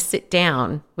literally had to sit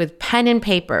down with pen and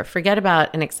paper, forget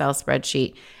about an Excel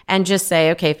spreadsheet, and just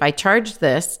say, okay, if I charge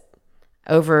this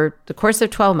over the course of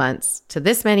 12 months to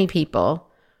this many people,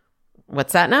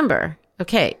 what's that number?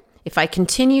 Okay, if I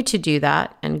continue to do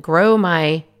that and grow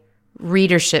my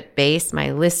readership base, my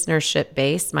listenership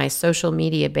base, my social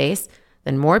media base,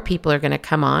 then more people are going to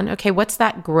come on. Okay, what's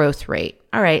that growth rate?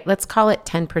 All right, let's call it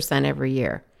 10% every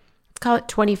year. Let's call it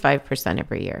 25%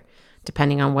 every year,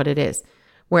 depending on what it is.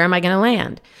 Where am I going to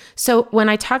land? So when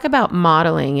I talk about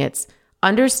modeling, it's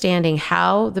understanding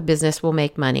how the business will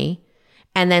make money,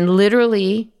 and then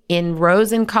literally in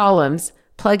rows and columns,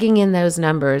 plugging in those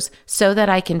numbers so that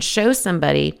I can show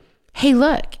somebody, hey,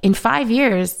 look, in 5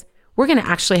 years, we're going to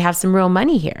actually have some real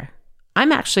money here.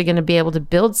 I'm actually going to be able to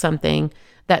build something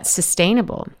that's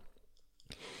sustainable.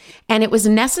 And it was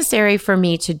necessary for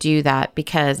me to do that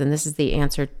because, and this is the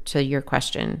answer to your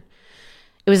question,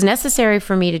 it was necessary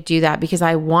for me to do that because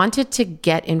I wanted to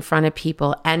get in front of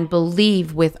people and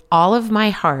believe with all of my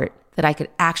heart that I could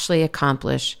actually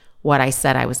accomplish what I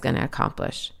said I was going to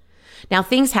accomplish. Now,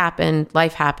 things happen,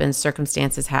 life happens,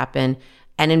 circumstances happen,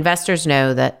 and investors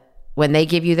know that when they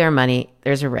give you their money,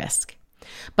 there's a risk.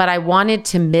 But I wanted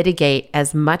to mitigate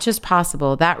as much as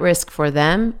possible that risk for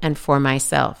them and for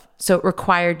myself. So it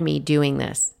required me doing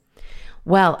this.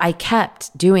 Well, I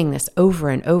kept doing this over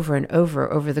and over and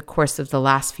over the course of the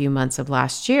last few months of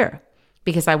last year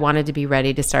because I wanted to be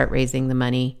ready to start raising the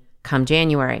money come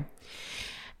January.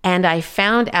 And I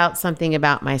found out something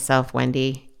about myself,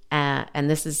 Wendy, and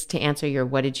this is to answer your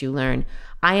what did you learn?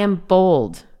 I am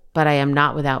bold, but I am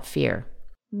not without fear.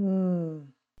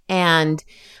 And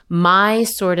my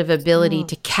sort of ability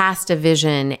to cast a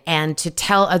vision and to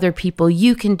tell other people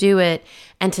you can do it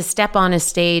and to step on a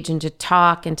stage and to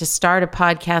talk and to start a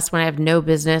podcast when I have no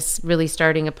business really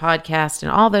starting a podcast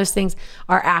and all those things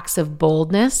are acts of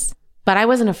boldness. But I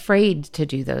wasn't afraid to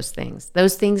do those things.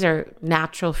 Those things are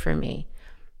natural for me.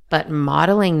 But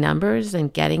modeling numbers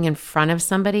and getting in front of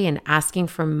somebody and asking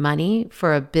for money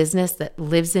for a business that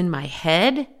lives in my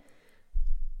head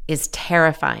is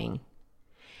terrifying.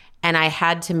 And I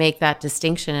had to make that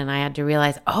distinction and I had to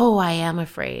realize, oh, I am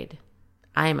afraid.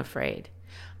 I am afraid.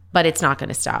 But it's not going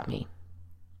to stop me.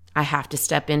 I have to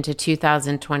step into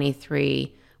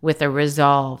 2023 with a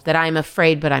resolve that I'm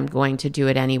afraid, but I'm going to do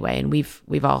it anyway. And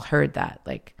we've all heard that.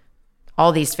 Like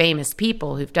all these famous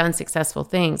people who've done successful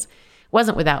things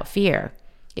wasn't without fear.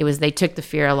 It was they took the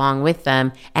fear along with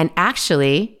them. And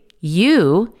actually,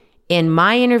 you, in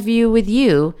my interview with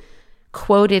you,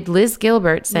 quoted Liz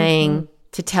Gilbert saying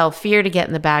to tell fear to get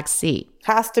in the back seat.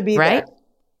 Has to be right? there.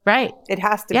 Right. It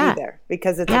has to be there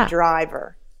because it's a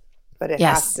driver. But it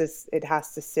has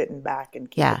to sit in back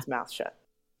and keep its mouth shut.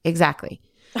 Exactly.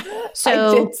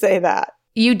 So I did say that.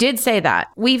 You did say that.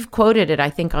 We've quoted it, I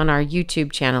think, on our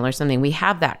YouTube channel or something. We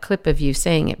have that clip of you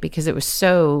saying it because it was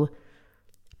so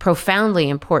profoundly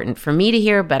important for me to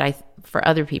hear, but for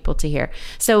other people to hear.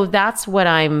 So that's what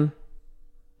I've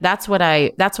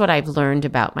learned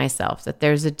about myself, that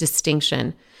there's a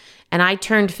distinction. And I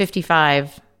turned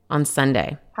 55 on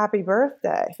Sunday. Happy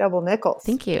birthday, double Nichols.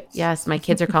 Thank you. Yes, my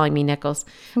kids are calling me Nichols.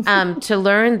 To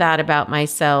learn that about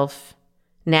myself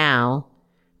now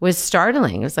was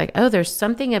startling. It was like, oh, there's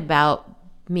something about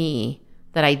me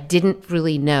that I didn't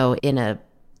really know in a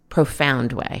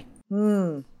profound way.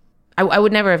 I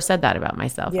would never have said that about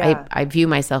myself. Yeah. I view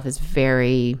myself as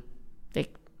very,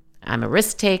 like, I'm a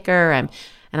risk taker. And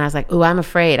I was like, oh, I'm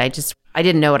afraid. I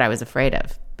didn't know what I was afraid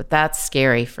of. But that's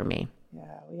scary for me. Yeah,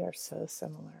 we are so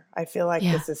similar. I feel like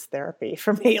this is therapy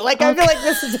for me. Like, I feel like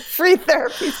this is a free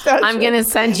therapy session. I'm going to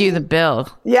send you the bill.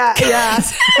 Yeah,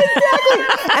 exactly.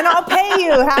 And I'll pay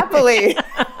you happily.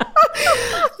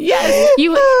 Yes.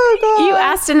 You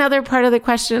asked another part of the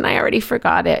question and I already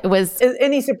forgot it. It was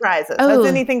any surprises? Has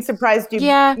anything surprised you?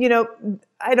 Yeah. You know,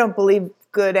 I don't believe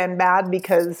good and bad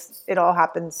because it all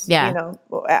happens, you know,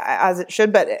 as it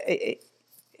should, but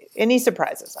any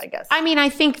surprises, I guess? I mean, I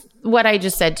think what I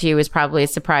just said to you is probably a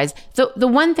surprise. The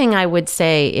one thing I would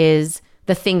say is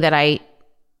the thing that I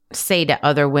say to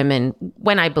other women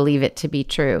when I believe it to be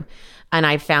true, and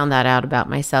I found that out about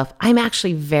myself, I'm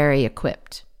actually very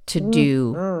equipped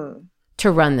to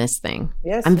run this thing.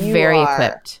 Yes, I'm very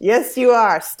equipped. Yes, you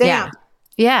are. Stamp.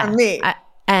 Yeah. For me.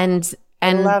 And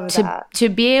to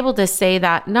be able to say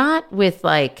that, not with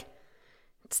like,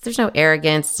 there's no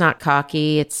arrogance, it's not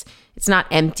cocky, it's not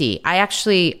empty. I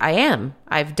am.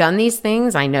 I've done these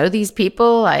things. I know these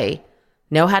people. I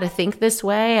know how to think this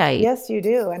way. Yes, you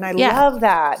do. And I love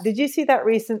that. Did you see that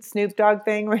recent Snoop Dogg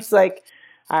thing where it's like,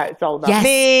 it's all about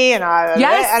me and I. And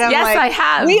I'm like, I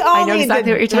have. We all need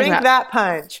exactly to drink that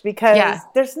punch because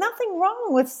there's nothing wrong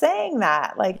with saying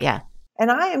that.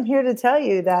 And I am here to tell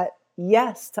you that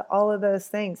yes to all of those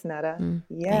things, Netta.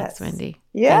 Yes, thanks, Wendy.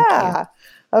 Yeah,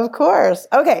 of course.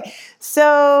 Okay,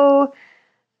 so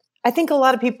I think a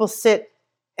lot of people sit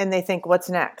and they think, "What's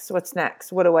next? What's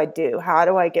next? What do I do? How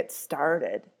do I get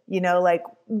started?" Like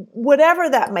whatever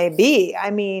that may be.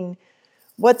 I mean,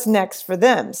 what's next for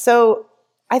them? So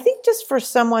I think just for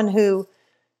someone who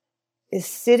is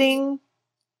sitting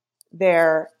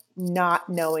there not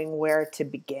knowing where to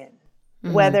begin,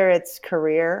 whether it's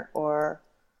career or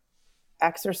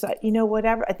exercise,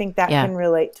 whatever, I think that can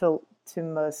relate to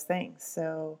most things.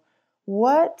 So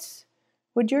what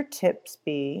would your tips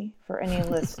be for any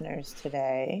listeners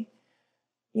today,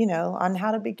 on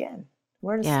how to begin,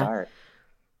 where to start?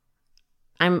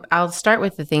 I'll start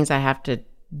with the things I have to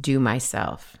do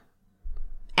myself.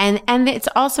 And it's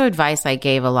also advice I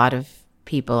gave a lot of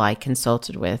people I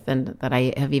consulted with and that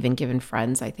I have even given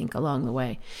friends, I think, along the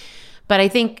way. But I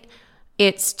think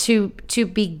it's to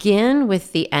begin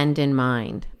with the end in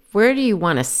mind. Where do you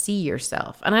want to see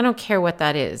yourself? And I don't care what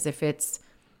that is. If it's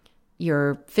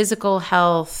your physical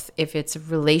health, if it's a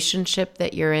relationship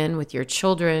that you're in with your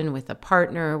children, with a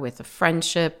partner, with a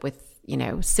friendship, with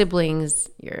siblings,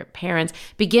 your parents.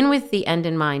 Begin with the end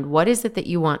in mind. What is it that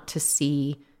you want to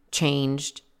see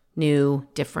changed, new,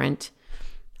 different,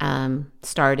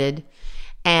 started,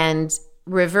 and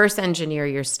reverse engineer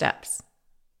your steps.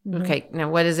 Okay, now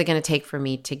what is it going to take for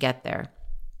me to get there?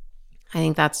 I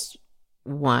think that's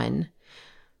one.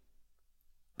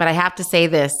 But I have to say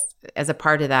this as a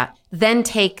part of that. Then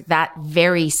take that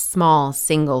very small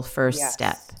single first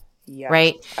step. Yes.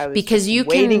 Right? Because you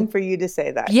waiting for you to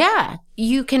say that. Yeah.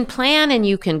 You can plan and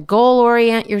you can goal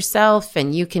orient yourself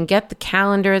and you can get the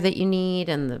calendar that you need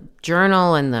and the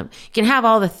journal and you can have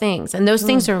all the things. And those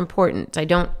things are important. I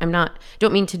don't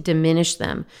mean to diminish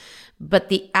them. But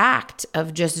the act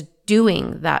of just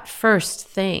doing that first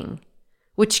thing,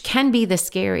 which can be the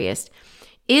scariest,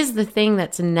 is the thing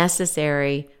that's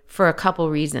necessary for a couple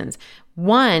reasons.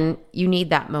 One, you need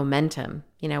that momentum,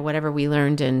 whatever we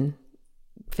learned in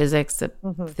physics, the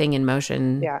thing in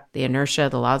motion, the inertia,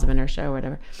 the laws of inertia or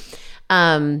whatever.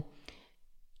 I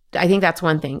think that's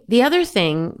one thing. The other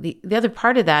thing, the other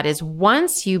part of that is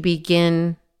once you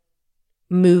begin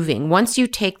moving, once you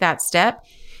take that step,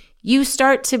 you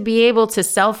start to be able to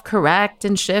self-correct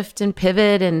and shift and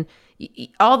pivot, and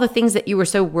all the things that you were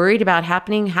so worried about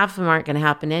happening, half of them aren't going to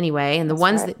happen anyway. And the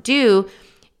ones that do,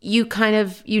 you kind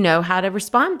of, know how to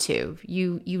respond to.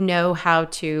 You know how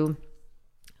to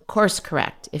course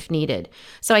correct if needed.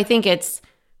 So I think it's,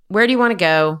 where do you want to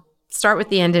go? Start with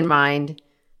the end in mind,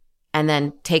 and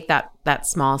then take that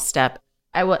small step.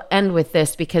 I will end with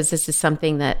this because this is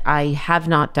something that I have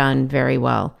not done very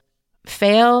well.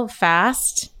 Fail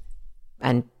fast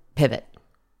and pivot.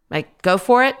 Like, go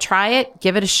for it, try it,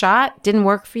 give it a shot. Didn't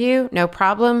work for you, no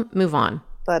problem, move on.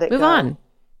 Let it move go. on.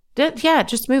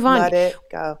 Just move on. Let it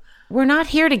go. We're not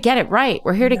here to get it right.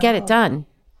 We're here to get it done.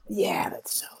 Yeah,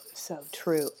 that's so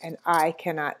true. And I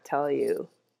cannot tell you,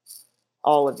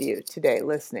 all of you today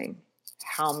listening,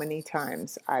 how many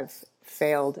times I've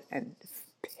failed and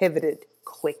pivoted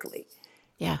quickly.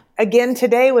 Yeah. Again,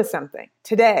 today was something.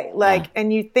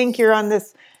 And you think you're on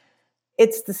this,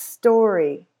 it's the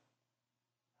story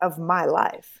of my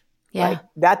life. Yeah. Like,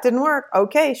 that didn't work.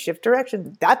 Okay, shift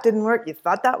direction. That didn't work. You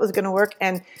thought that was going to work.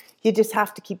 And you just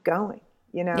have to keep going,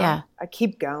 Yeah. I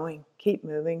keep going, keep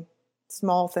moving.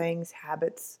 Small things,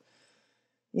 habits,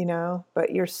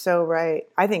 but you're so right.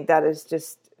 I think that is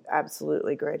just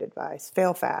absolutely great advice.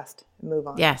 Fail fast and move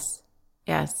on. Yes.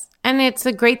 And it's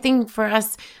a great thing for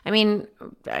us. I mean,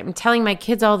 I'm telling my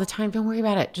kids all the time, don't worry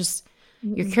about it. Just,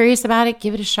 you're curious about it,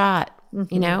 give it a shot,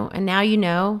 and now you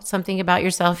know something about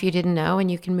yourself you didn't know, and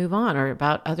you can move on, or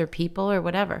about other people or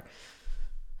whatever.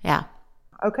 Yeah.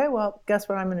 Okay, well, guess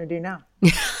what I'm going to do now?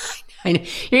 I know.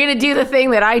 You're going to do the thing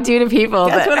that I do to people.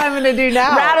 That's what I'm going to do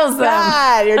now. Rattles them.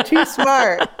 God, you're too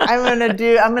smart. I'm going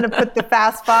to put the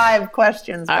fast 5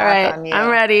 questions back on you. I'm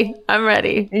ready.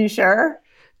 Are you sure?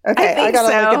 Okay, I got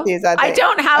to look at these. I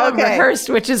don't have them rehearsed,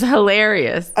 which is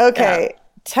hilarious. Okay,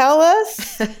 tell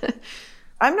us.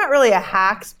 I'm not really a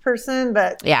hacks person,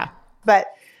 but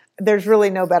there's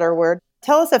really no better word.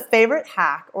 Tell us a favorite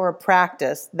hack or a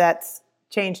practice that's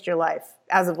changed your life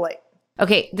as of late.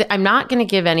 Okay, I'm not going to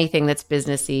give anything that's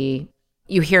businessy.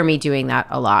 You hear me doing that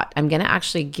a lot. I'm going to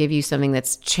actually give you something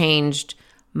that's changed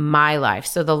my life.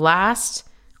 So the last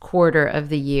quarter of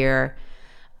the year,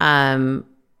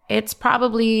 it's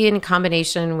probably in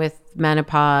combination with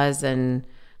menopause and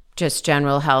just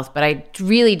general health. But I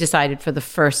really decided for the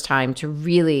first time to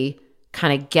really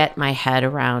kind of get my head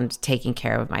around taking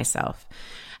care of myself.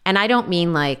 And I don't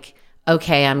mean like,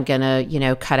 okay, I'm going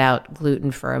to, cut out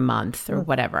gluten for a month or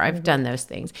whatever. I've done those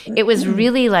things. It was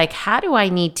really like, how do I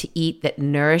need to eat that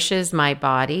nourishes my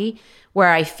body where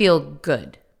I feel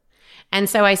good? And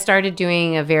so I started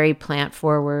doing a very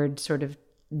plant-forward sort of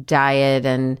diet,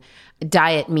 and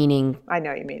diet meaning I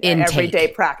know you mean intake. Everyday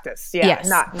practice. Yeah, yes.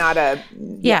 not a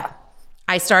yeah.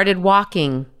 I started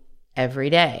walking every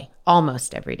day,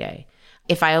 almost every day.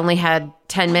 If I only had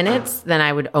 10 minutes, then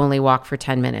I would only walk for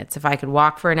 10 minutes. If I could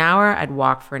walk for an hour, I'd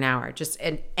walk for an hour, just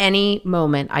at any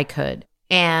moment I could.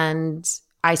 And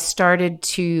I started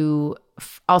to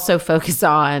also focus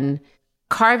on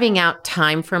carving out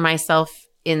time for myself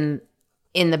in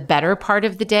the better part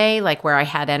of the day, like where I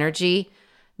had energy,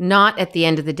 not at the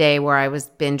end of the day where I was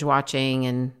binge watching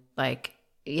and like,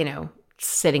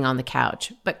 sitting on the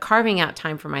couch, but carving out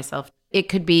time for myself. It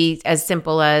could be as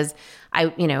simple as I,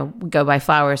 go buy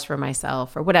flowers for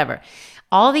myself or whatever.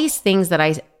 All these things that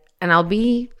and I'll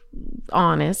be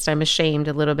honest, I'm ashamed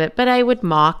a little bit, but I would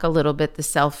mock a little bit the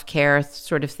self-care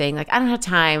sort of thing. Like, I don't have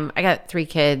time. I got 3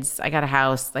 kids. I got a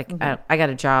house. Like, I got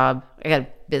a job. I got a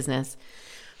business.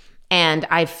 And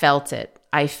I felt it.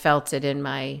 I felt it in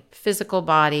my physical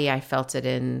body. I felt it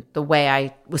in the way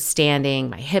I was standing.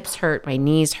 My hips hurt. My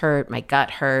knees hurt. My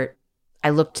gut hurt.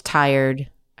 I looked tired.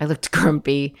 I looked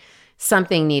grumpy.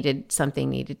 Something needed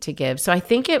to give. So I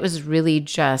think it was really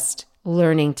just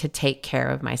learning to take care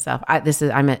of myself.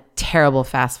 I'm a terrible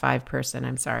fast 5 person.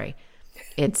 I'm sorry.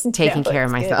 It's taking care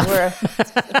of myself.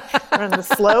 We're in the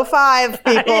slow 5,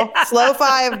 people. Slow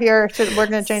 5 here. We're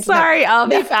going to change. Sorry, I'll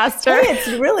be faster. Hey, it's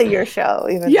really your show.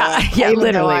 Even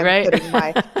literally, right?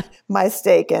 Putting my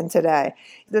stake in today.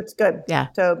 That's good. Yeah.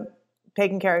 So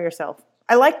taking care of yourself.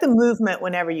 I like the movement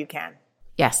whenever you can.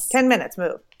 Yes. 10 minutes,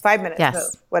 move. 5 minutes, yes.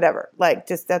 move. Whatever. Like,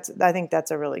 I think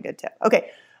that's a really good tip.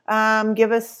 Okay.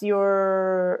 Give us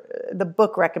the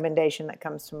book recommendation that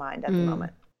comes to mind at the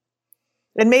moment.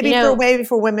 And maybe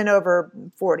for women over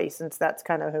 40, since that's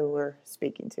kind of who we're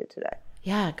speaking to today.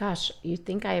 Yeah, gosh, you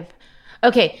think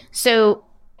okay, so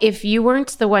if you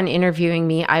weren't the one interviewing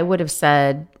me, I would have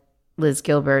said Liz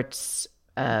Gilbert's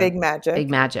Big Magic. Big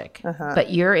Magic.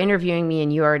 But you're interviewing me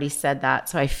and you already said that,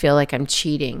 so I feel like I'm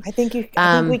cheating. I think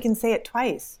we can say it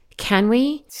twice. Can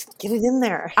we? Just get it in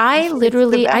there. I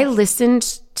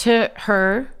listened to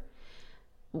her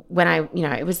when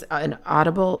it was an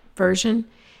Audible version.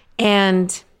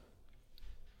 And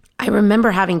I remember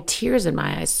having tears in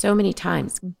my eyes so many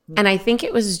times. Mm-hmm. And I think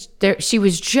it was there. She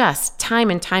was just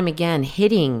time and time again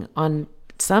hitting on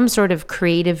some sort of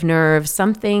creative nerve,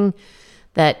 something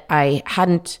that I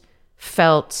hadn't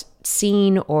felt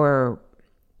seen or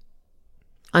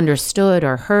understood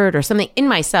or heard or something in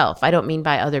myself. I don't mean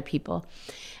by other people.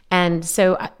 And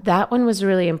so that one was a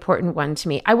really important one to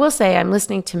me. I will say I'm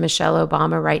listening to Michelle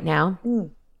Obama right now,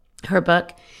 her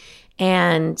book.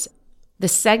 And the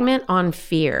segment on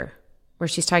fear, where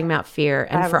she's talking about fear,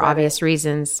 and for obvious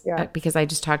reasons, because I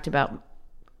just talked about,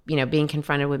 being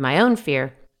confronted with my own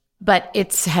fear, but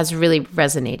it has really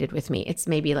resonated with me. It's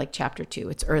maybe like chapter 2.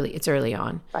 It's early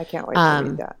on. I can't wait to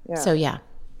read that. Yeah. So yeah.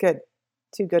 Good.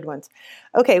 2 good ones.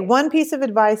 Okay. One piece of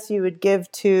advice you would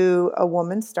give to a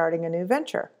woman starting a new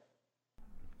venture.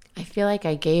 I feel like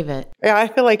I gave it. Yeah, I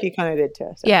feel like you kind of did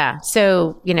too. So. Yeah.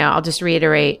 So, I'll just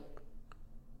reiterate.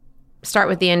 Start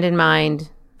with the end in mind,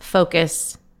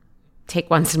 focus, take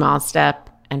one small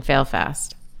step, and fail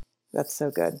fast. That's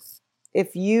so good.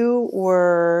 If you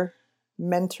were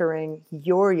mentoring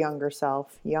your younger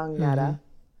self, young Netta,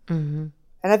 and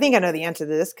I think I know the answer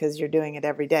to this because you're doing it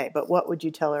every day, but what would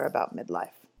you tell her about midlife?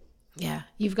 Yeah,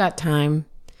 you've got time.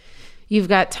 You've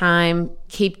got time.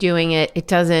 Keep doing it. It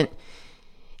doesn't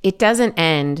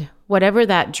end. Whatever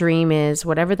that dream is,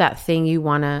 whatever that thing you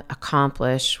want to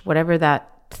accomplish, whatever that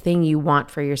thing you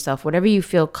want for yourself, whatever you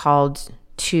feel called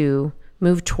to,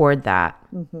 move toward that.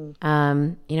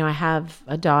 I have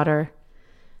a daughter,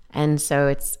 and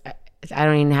so I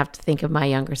don't even have to think of my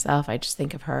younger self. I just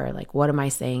think of her, like, what am I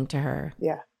saying to her?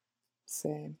 Yeah,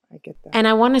 same. I get that. And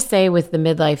I want to say with the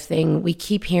midlife thing, we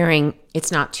keep hearing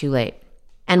it's not too late.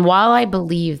 And while I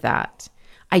believe that,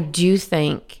 I do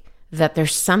think that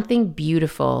there's something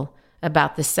beautiful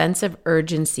about the sense of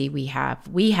urgency we have.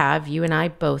 You and I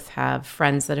both have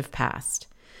friends that have passed.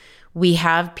 We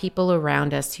have people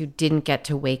around us who didn't get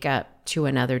to wake up to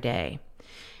another day.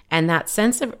 And that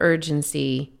sense of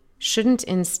urgency shouldn't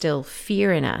instill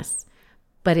fear in us,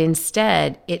 but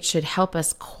instead it should help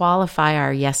us qualify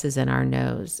our yeses and our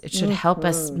nos. It should help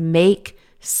us make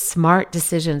smart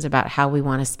decisions about how we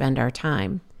want to spend our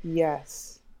time.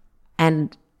 Yes.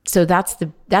 And so that's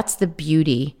the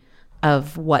beauty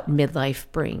of what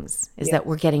midlife brings, is that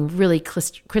we're getting really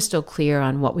crystal clear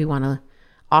on what we want to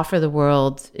offer the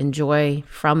world, enjoy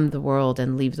from the world,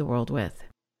 and leave the world with.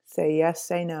 Say yes,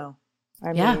 say no.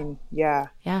 I mean, yeah.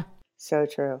 So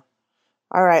true.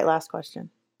 All right, last question.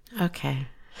 Okay.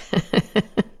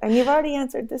 And you've already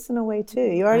answered this in a way too.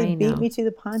 You already beat me to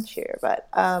the punch here, but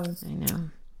I know.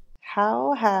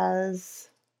 How has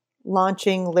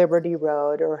launching Liberty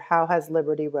Road, or how has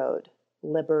Liberty Road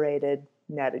liberated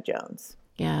Netta Jones?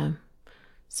 Yeah.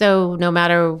 So no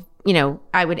matter,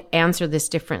 I would answer this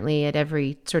differently at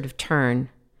every sort of turn,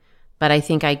 but I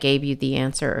think I gave you the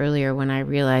answer earlier when I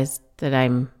realized that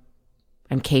I'm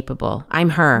capable.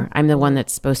 I'm her. I'm the one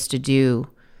that's supposed to do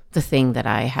the thing that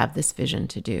I have this vision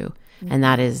to do. Mm-hmm. And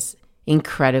that is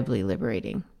incredibly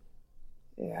liberating.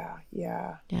 Yeah.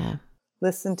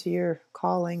 Listen to your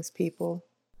callings, people.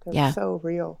 They're so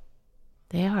real.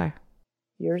 They are.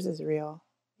 Yours is real.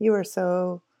 You are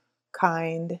so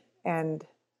kind and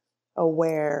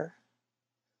aware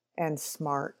and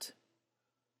smart.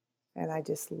 And I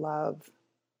just love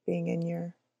being in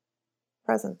your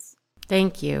presence.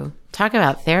 Thank you. Talk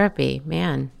about therapy,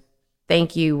 man.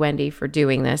 Thank you, Wendy, for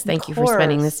doing this. Thank you for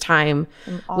spending this time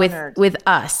with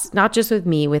us, not just with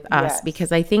me, with us,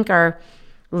 because I think our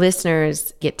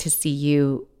listeners get to see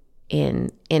you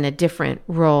in a different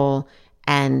role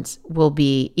and will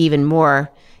be even more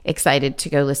excited to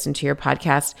go listen to your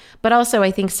podcast. But also,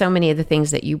 I think so many of the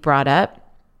things that you brought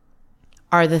up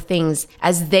are the things,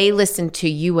 as they listen to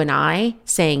you and I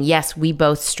saying, yes, we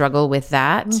both struggle with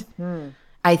that. Mm-hmm.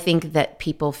 I think that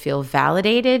people feel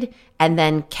validated and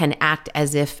then can act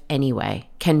as if anyway,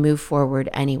 can move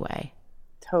forward anyway.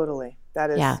 Totally.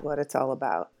 That is what it's all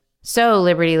about. So,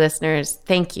 Liberty listeners,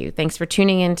 thank you. Thanks for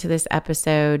tuning into this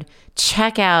episode.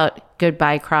 Check out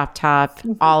Goodbye Crop Top,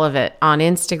 all of it on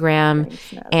Instagram.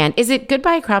 Thanks, and is it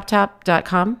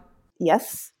goodbyecroptop.com?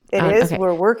 Yes. It is. Okay.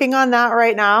 We're working on that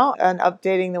right now and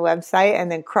updating the website.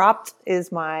 And then Cropped is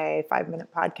my 5-minute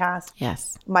podcast.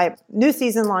 Yes. My new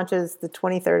season launches the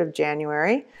 23rd of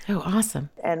January. Oh, awesome.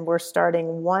 And we're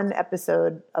starting one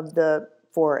episode of the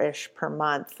 4-ish per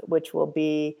month, which will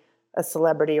be a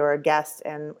celebrity or a guest.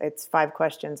 And it's 5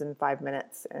 questions in 5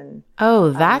 minutes. And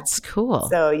that's cool.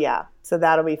 So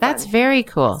that'll be fun. That's very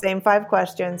cool. Same 5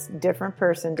 questions, different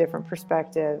person, different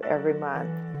perspective every month.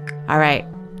 All right.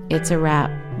 It's a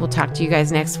wrap. We'll talk to you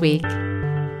guys next week.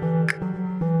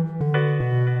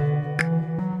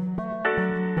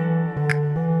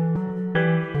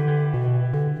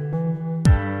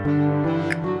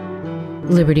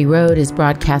 Liberty Road is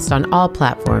broadcast on all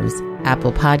platforms: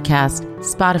 Apple Podcasts,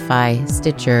 Spotify,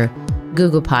 Stitcher,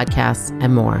 Google Podcasts,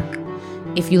 and more.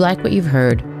 If you like what you've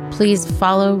heard, please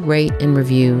follow, rate, and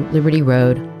review Liberty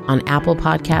Road on Apple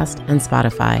Podcasts and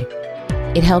Spotify.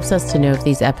 It helps us to know if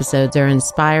these episodes are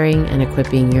inspiring and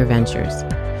equipping your ventures.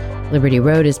 Liberty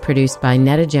Road is produced by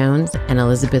Netta Jones and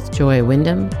Elizabeth Joy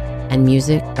Wyndham, and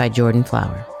music by Jordan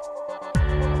Flower.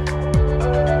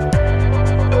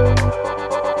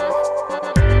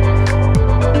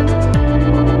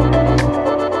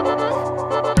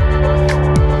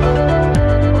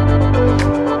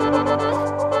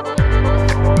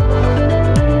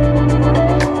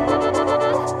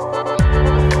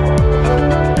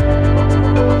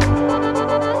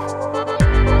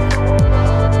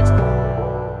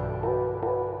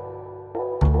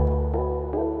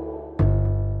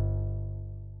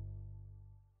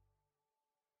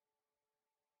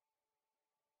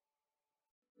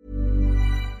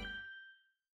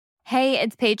 Hey,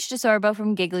 it's Paige DeSorbo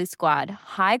from Giggly Squad.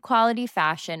 High quality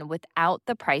fashion without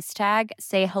the price tag.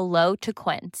 Say hello to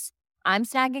Quince. I'm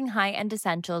snagging high-end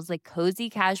essentials like cozy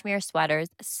cashmere sweaters,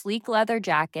 sleek leather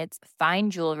jackets, fine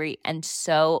jewelry, and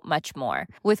so much more.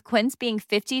 With Quince being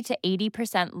 50 to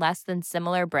 80% less than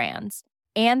similar brands.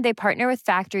 And they partner with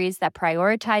factories that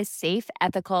prioritize safe,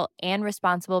 ethical, and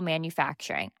responsible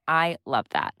manufacturing. I love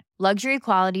that. Luxury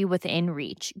quality within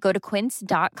reach. Go to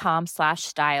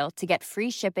quince.com/style to get free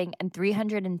shipping and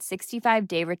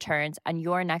 365-day returns on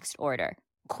your next order.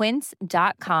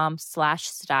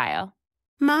 Quince.com/style.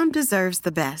 Mom deserves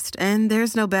the best, and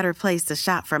there's no better place to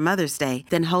shop for Mother's Day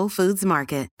than Whole Foods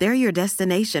Market. They're your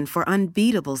destination for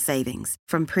unbeatable savings,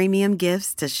 from premium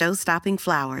gifts to show-stopping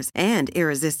flowers and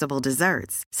irresistible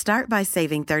desserts. Start by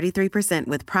saving 33%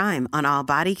 with Prime on all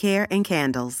body care and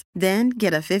candles. Then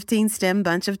get a 15-stem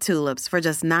bunch of tulips for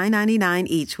just $9.99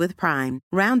 each with Prime.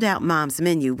 Round out Mom's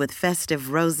menu with festive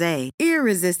rosé,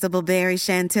 irresistible berry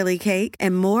chantilly cake,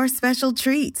 and more special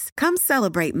treats. Come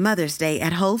celebrate Mother's Day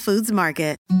at Whole Foods Market.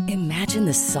 it. Imagine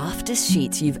the softest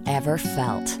sheets you've ever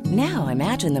felt. Now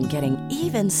imagine them getting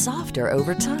even softer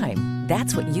over time.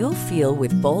 That's what you'll feel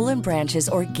with Boll & Branch's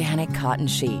organic cotton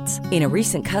sheets. In a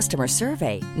recent customer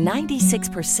survey,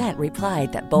 96%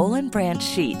 replied that Boll & Branch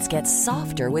sheets get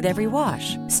softer with every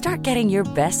wash. Start getting your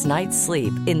best night's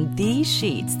sleep in these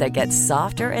sheets that get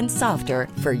softer and softer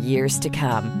for years to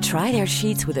come. Try their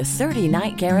sheets with a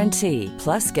 30-night guarantee.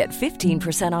 Plus, get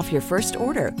 15% off your first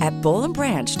order at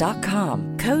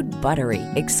bollandbranch.com. Code BUTTERY.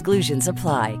 Exclusions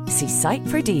apply. See site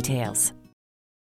for details.